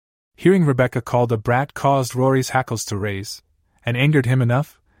custody." Hearing Rebecca called a brat caused Rory's hackles to raise, and angered him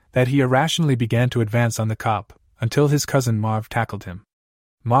enough that he irrationally began to advance on the cop, until his cousin Marv tackled him.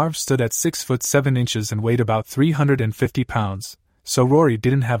 Marv stood at 6'7" and weighed about 350 pounds, so Rory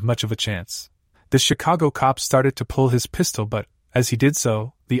didn't have much of a chance. The Chicago cop started to pull his pistol, but, as he did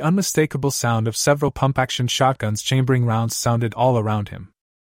so, the unmistakable sound of several pump-action shotguns chambering rounds sounded all around him.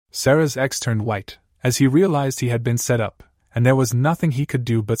 Sarah's ex turned white, as he realized he had been set up, and there was nothing he could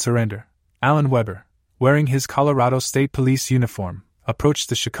do but surrender. Alan Weber, wearing his Colorado State Police uniform, approached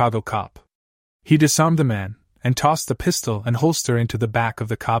the Chicago cop. He disarmed the man, and tossed the pistol and holster into the back of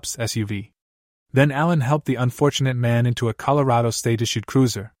the cop's SUV. Then Alan helped the unfortunate man into a Colorado State-issued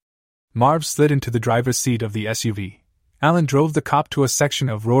cruiser. Marv slid into the driver's seat of the SUV. Alan drove the cop to a section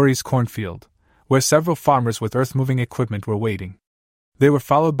of Rory's cornfield, where several farmers with earth-moving equipment were waiting. They were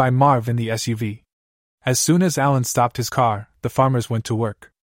followed by Marv in the SUV. As soon as Alan stopped his car, the farmers went to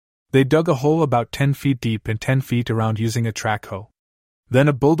work. They dug a hole about 10 feet deep and 10 feet around using a track hoe. Then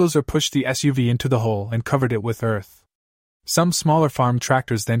a bulldozer pushed the SUV into the hole and covered it with earth. Some smaller farm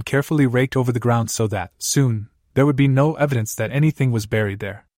tractors then carefully raked over the ground so that, soon, there would be no evidence that anything was buried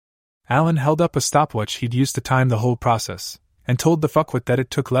there. Alan held up a stopwatch he'd used to time the whole process, and told the fuckwit that it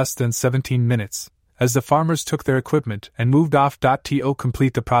took less than 17 minutes. As the farmers took their equipment and moved off to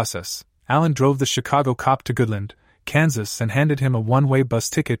complete the process, Alan drove the Chicago cop to Goodland, Kansas, and handed him a one-way bus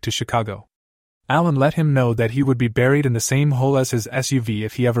ticket to Chicago. Alan let him know that he would be buried in the same hole as his SUV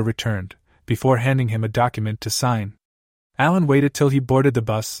if he ever returned, before handing him a document to sign. Alan waited till he boarded the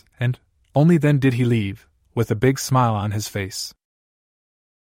bus, and only then did he leave, with a big smile on his face.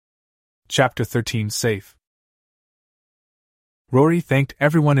 Chapter 13 Safe. Rory thanked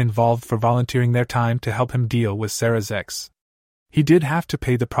everyone involved for volunteering their time to help him deal with Sarah's ex. He did have to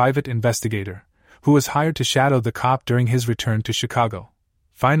pay the private investigator, who was hired to shadow the cop during his return to Chicago.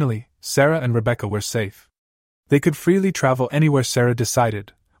 Finally, Sarah and Rebecca were safe. They could freely travel anywhere Sarah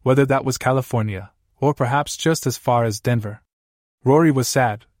decided, whether that was California, or perhaps just as far as Denver. Rory was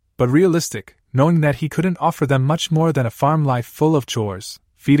sad, but realistic, knowing that he couldn't offer them much more than a farm life full of chores,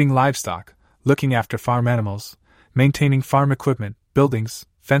 feeding livestock, looking after farm animals, maintaining farm equipment, buildings,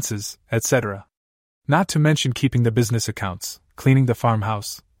 fences, etc. Not to mention keeping the business accounts, cleaning the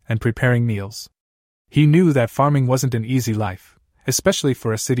farmhouse, and preparing meals. He knew that farming wasn't an easy life, especially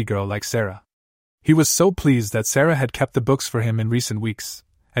for a city girl like Sarah. He was so pleased that Sarah had kept the books for him in recent weeks,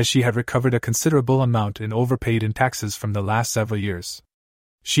 as she had recovered a considerable amount in overpaid in taxes from the last several years.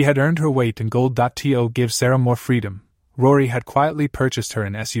 She had earned her weight in gold. To give Sarah more freedom, Rory had quietly purchased her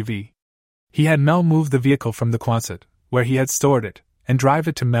an SUV. He had Mel move the vehicle from the Quonset, where he had stored it, and drive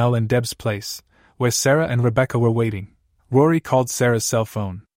it to Mel and Deb's place, where Sarah and Rebecca were waiting. Rory called Sarah's cell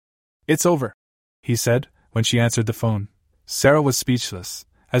phone. "It's over," he said, when she answered the phone. Sarah was speechless,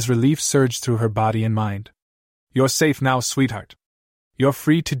 as relief surged through her body and mind. "You're safe now, sweetheart. You're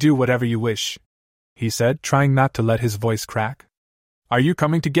free to do whatever you wish," he said, trying not to let his voice crack. "Are you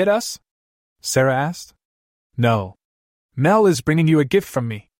coming to get us?" Sarah asked. "No. Mel is bringing you a gift from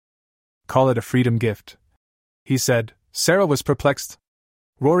me." "Call it a freedom gift," he said. Sarah was perplexed.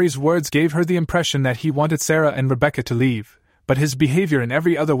 Rory's words gave her the impression that he wanted Sarah and Rebecca to leave, but his behavior in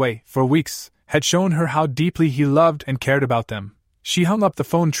every other way, for weeks, had shown her how deeply he loved and cared about them. She hung up the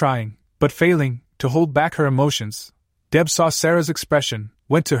phone trying, but failing, to hold back her emotions. Deb saw Sarah's expression,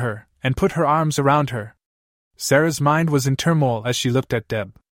 went to her, and put her arms around her. Sarah's mind was in turmoil as she looked at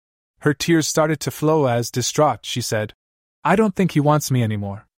Deb. Her tears started to flow as, distraught, she said, "I don't think he wants me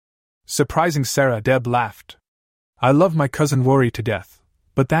anymore." Surprising Sarah, Deb laughed. I love my cousin Rory to death,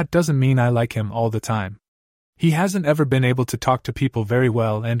 but that doesn't mean I like him all the time. He hasn't ever been able to talk to people very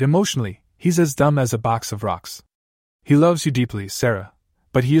well, and emotionally, he's as dumb as a box of rocks. He loves you deeply, Sarah,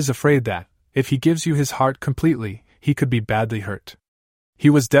 but he is afraid that, if he gives you his heart completely, he could be badly hurt. He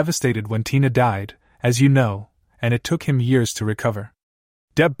was devastated when Tina died, as you know, and it took him years to recover.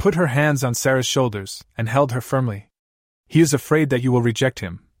 Deb put her hands on Sarah's shoulders and held her firmly. He is afraid that you will reject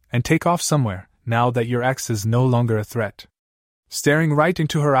him and take off somewhere, now that your ex is no longer a threat. Staring right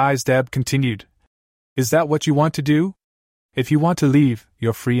into her eyes, Deb continued, Is that what you want to do? If you want to leave,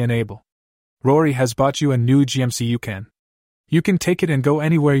 you're free and able. Rory has bought you a new GMC Yukon. You can take it and go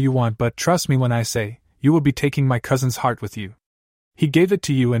anywhere you want, but trust me when I say, you will be taking my cousin's heart with you. He gave it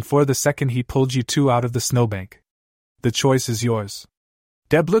to you, and for the second he pulled you two out of the snowbank. The choice is yours.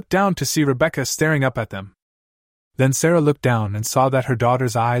 Deb looked down to see Rebecca staring up at them. Then Sarah looked down and saw that her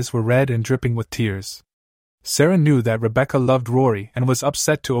daughter's eyes were red and dripping with tears. Sarah knew that Rebecca loved Rory and was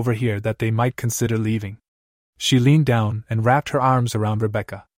upset to overhear that they might consider leaving. She leaned down and wrapped her arms around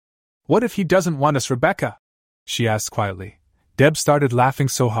Rebecca. What if he doesn't want us, Rebecca? She asked quietly. Deb started laughing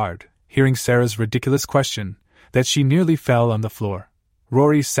so hard, hearing Sarah's ridiculous question, that she nearly fell on the floor.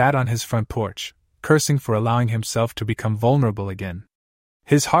 Rory sat on his front porch, cursing for allowing himself to become vulnerable again.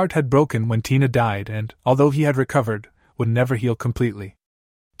 His heart had broken when Tina died and, although he had recovered, would never heal completely.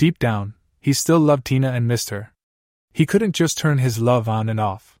 Deep down, he still loved Tina and missed her. He couldn't just turn his love on and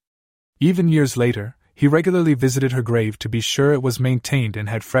off. Even years later, he regularly visited her grave to be sure it was maintained and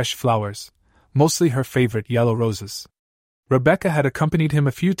had fresh flowers, mostly her favorite yellow roses. Rebecca had accompanied him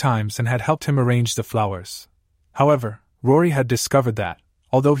a few times and had helped him arrange the flowers. However, Rory had discovered that,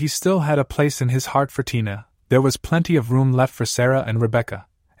 although he still had a place in his heart for Tina, there was plenty of room left for Sarah and Rebecca,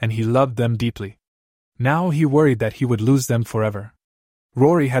 and he loved them deeply. Now he worried that he would lose them forever.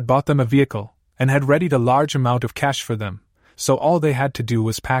 Rory had bought them a vehicle, and had readied a large amount of cash for them, so all they had to do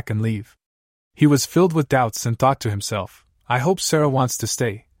was pack and leave. He was filled with doubts and thought to himself, I hope Sarah wants to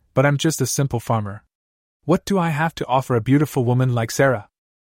stay, but I'm just a simple farmer. What do I have to offer a beautiful woman like Sarah?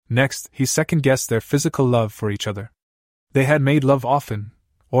 Next, he second-guessed their physical love for each other. They had made love often,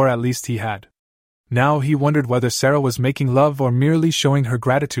 or at least he had. Now he wondered whether Sarah was making love or merely showing her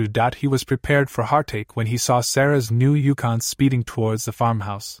gratitude. He was prepared for heartache when he saw Sarah's new Yukon speeding towards the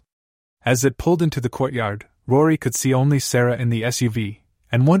farmhouse. As it pulled into the courtyard, Rory could see only Sarah in the SUV,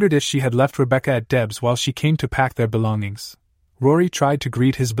 and wondered if she had left Rebecca at Deb's while she came to pack their belongings. Rory tried to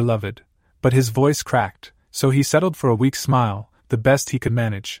greet his beloved, but his voice cracked, so he settled for a weak smile, the best he could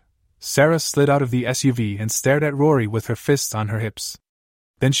manage. Sarah slid out of the SUV and stared at Rory with her fists on her hips.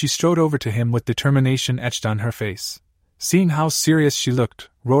 Then she strode over to him with determination etched on her face. Seeing how serious she looked,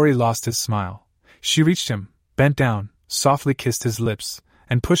 Rory lost his smile. She reached him, bent down, softly kissed his lips,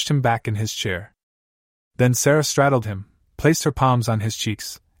 and pushed him back in his chair. Then Sarah straddled him, placed her palms on his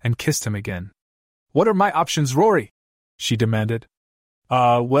cheeks, and kissed him again. What are my options, Rory? She demanded.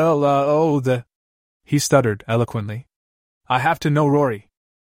 He stuttered eloquently. I have to know, Rory.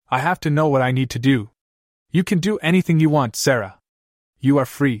 I have to know what I need to do. You can do anything you want, Sarah. You are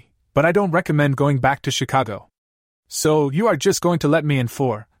free, but I don't recommend going back to Chicago. So you are just going to let me in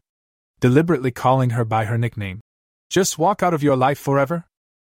for? Deliberately calling her by her nickname. Just walk out of your life forever?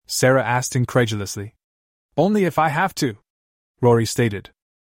 Sarah asked incredulously. Only if I have to, Rory stated.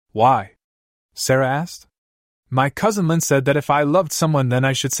 Why? Sarah asked. My cousin Lynn said that if I loved someone then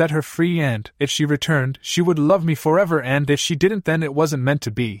I should set her free, and, if she returned, she would love me forever, and if she didn't then it wasn't meant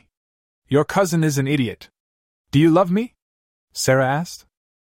to be. Your cousin is an idiot. Do you love me? Sarah asked.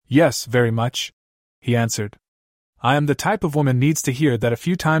 Yes, very much, he answered. I am the type of woman needs to hear that a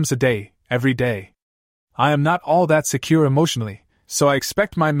few times a day, every day. I am not all that secure emotionally, so I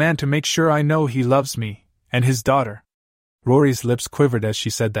expect my man to make sure I know he loves me, and his daughter. Rory's lips quivered as she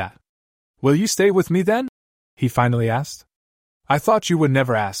said that. Will you stay with me then? He finally asked. I thought you would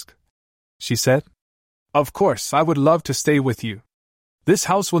never ask, she said. Of course, I would love to stay with you. This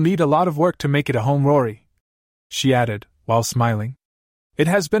house will need a lot of work to make it a home, Rory, she added, while smiling. It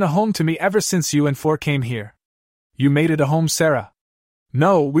has been a home to me ever since you and Four came here. You made it a home, Sarah.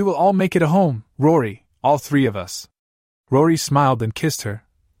 No, we will all make it a home, Rory, all three of us. Rory smiled and kissed her.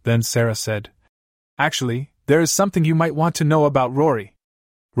 Then Sarah said, Actually, there is something you might want to know about Rory.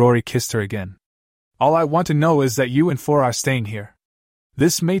 Rory kissed her again. All I want to know is that you and Four are staying here.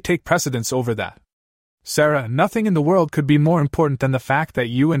 This may take precedence over that. Sarah, nothing in the world could be more important than the fact that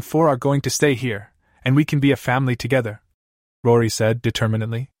you and Four are going to stay here, and we can be a family together, Rory said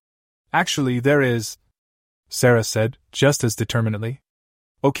determinedly. Actually, there is, Sarah said, just as determinedly.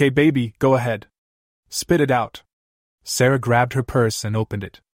 Okay, baby, go ahead. Spit it out. Sarah grabbed her purse and opened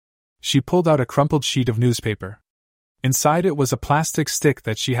it. She pulled out a crumpled sheet of newspaper. Inside it was a plastic stick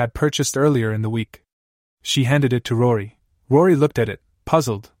that she had purchased earlier in the week. She handed it to Rory. Rory looked at it,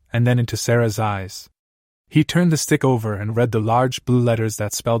 puzzled, and then into Sarah's eyes. He turned the stick over and read the large blue letters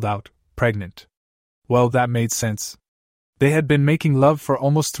that spelled out, "Pregnant." Well, that made sense. They had been making love for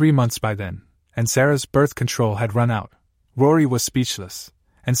almost 3 months by then, and Sarah's birth control had run out. Rory was speechless,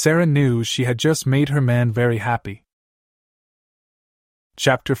 and Sarah knew she had just made her man very happy.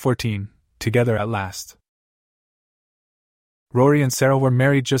 Chapter 14. Together at last. Rory and Sarah were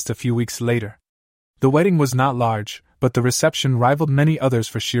married just a few weeks later. The wedding was not large, but the reception rivaled many others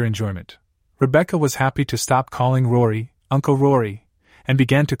for sheer enjoyment. Rebecca was happy to stop calling Rory Uncle Rory, and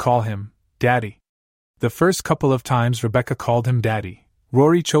began to call him Daddy. The first couple of times Rebecca called him Daddy,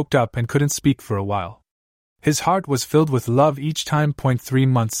 Rory choked up and couldn't speak for a while. His heart was filled with love each time. 3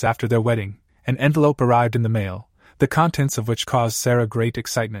 months after their wedding, an envelope arrived in the mail, the contents of which caused Sarah great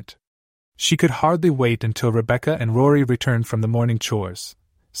excitement. She could hardly wait until Rebecca and Rory returned from the morning chores.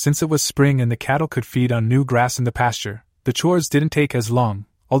 Since it was spring and the cattle could feed on new grass in the pasture, the chores didn't take as long,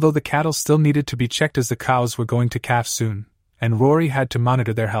 although the cattle still needed to be checked as the cows were going to calve soon, and Rory had to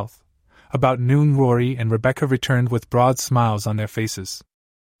monitor their health. About noon, Rory and Rebecca returned with broad smiles on their faces.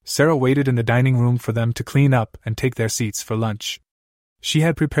 Sarah waited in the dining room for them to clean up and take their seats for lunch. She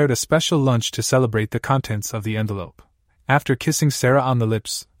had prepared a special lunch to celebrate the contents of the envelope. After kissing Sarah on the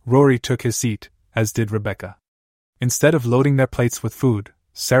lips, Rory took his seat, as did Rebecca. Instead of loading their plates with food,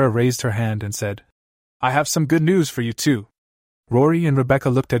 Sarah raised her hand and said, "I have some good news for you too." Rory and Rebecca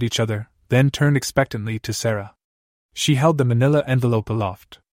looked at each other, then turned expectantly to Sarah. She held the manila envelope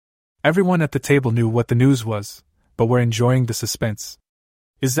aloft. Everyone at the table knew what the news was, but were enjoying the suspense.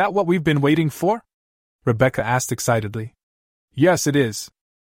 "Is that what we've been waiting for?" Rebecca asked excitedly. "Yes, it is.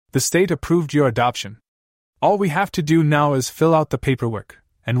 The state approved your adoption. All we have to do now is fill out the paperwork,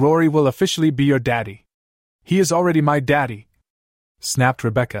 and Rory will officially be your daddy." "He is already my daddy," snapped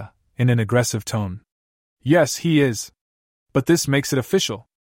Rebecca, in an aggressive tone. "Yes, he is. But this makes it official.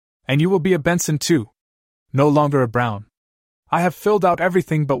 And you will be a Benson too. No longer a Brown. I have filled out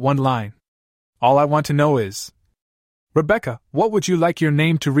everything but one line. All I want to know is, Rebecca, what would you like your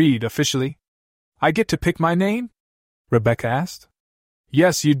name to read officially?" "I get to pick my name?" Rebecca asked.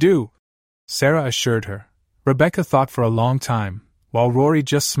 "Yes, you do," Sarah assured her. Rebecca thought for a long time, while Rory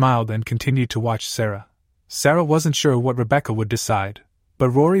just smiled and continued to watch Sarah. Sarah wasn't sure what Rebecca would decide, but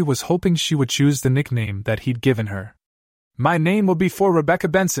Rory was hoping she would choose the nickname that he'd given her. "My name will be for Rebecca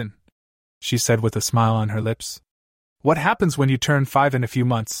Benson," she said with a smile on her lips. "What happens when you turn 5 in a few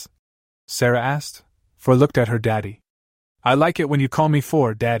months?" Sarah asked, for looked at her daddy. "I like it when you call me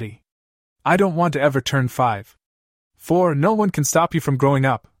 4, Daddy. I don't want to ever turn 5. 4, no one can stop you from growing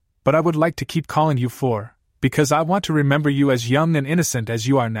up, but I would like to keep calling you 4, because I want to remember you as young and innocent as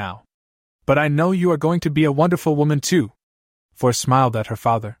you are now. But I know you are going to be a wonderful woman too." 4 smiled at her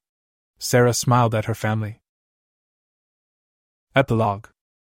father. Sarah smiled at her family. Epilogue.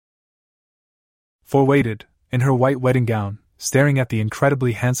 4 waited, in her white wedding gown, staring at the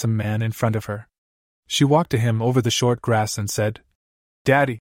incredibly handsome man in front of her. She walked to him over the short grass and said,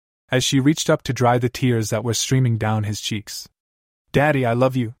 "Daddy," as she reached up to dry the tears that were streaming down his cheeks. "Daddy, I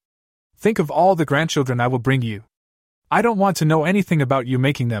love you. Think of all the grandchildren I will bring you. I don't want to know anything about you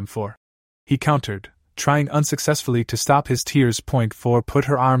making them 4. He countered, trying unsuccessfully to stop his tears. 4 put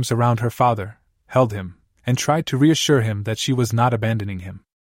her arms around her father, held him, and tried to reassure him that she was not abandoning him.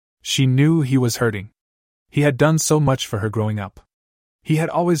 She knew he was hurting. He had done so much for her growing up. He had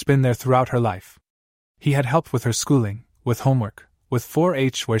always been there throughout her life. He had helped with her schooling, with homework, with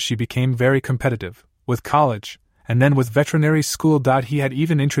 4-H where she became very competitive, with college, and then with veterinary school. He had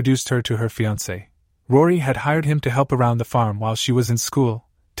even introduced her to her fiancé. Rory had hired him to help around the farm while she was in school,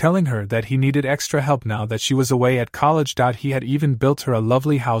 telling her that he needed extra help now that she was away at college. He had even built her a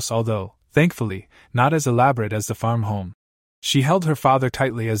lovely house, although, thankfully, not as elaborate as the farm home. She held her father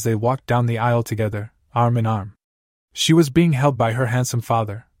tightly as they walked down the aisle together, arm in arm. She was being held by her handsome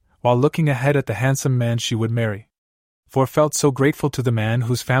father, while looking ahead at the handsome man she would marry. 4 felt so grateful to the man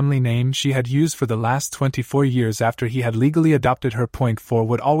whose family name she had used for the last 24 years after he had legally adopted her. 4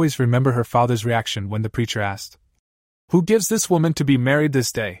 would always remember her father's reaction when the preacher asked, "Who gives this woman to be married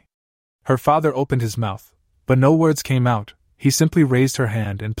this day?" Her father opened his mouth, but no words came out. He simply raised her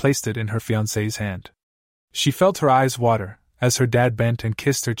hand and placed it in her fiancé's hand. She felt her eyes water, as her dad bent and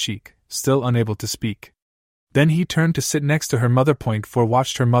kissed her cheek, still unable to speak. Then he turned to sit next to her mother. 4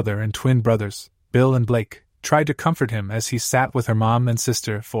 watched her mother and twin brothers, Bill and Blake, tried to comfort him as he sat with her mom and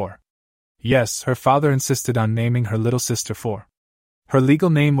sister. 4. Yes, her father insisted on naming her little sister 4. Her legal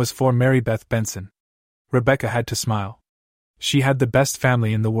name was 4 Mary Beth Benson. Rebecca had to smile. She had the best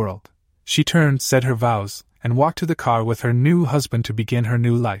family in the world. She turned, said her vows, and walked to the car with her new husband to begin her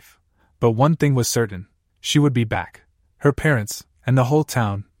new life. But one thing was certain: she would be back. Her parents, and the whole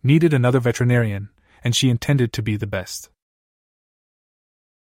town, needed another veterinarian, and she intended to be the best.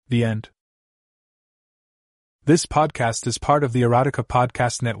 The end. This podcast is part of the Erotica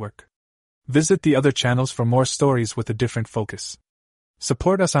Podcast Network. Visit the other channels for more stories with a different focus.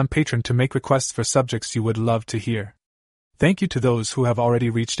 Support us on Patreon to make requests for subjects you would love to hear. Thank you to those who have already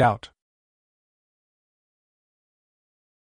reached out.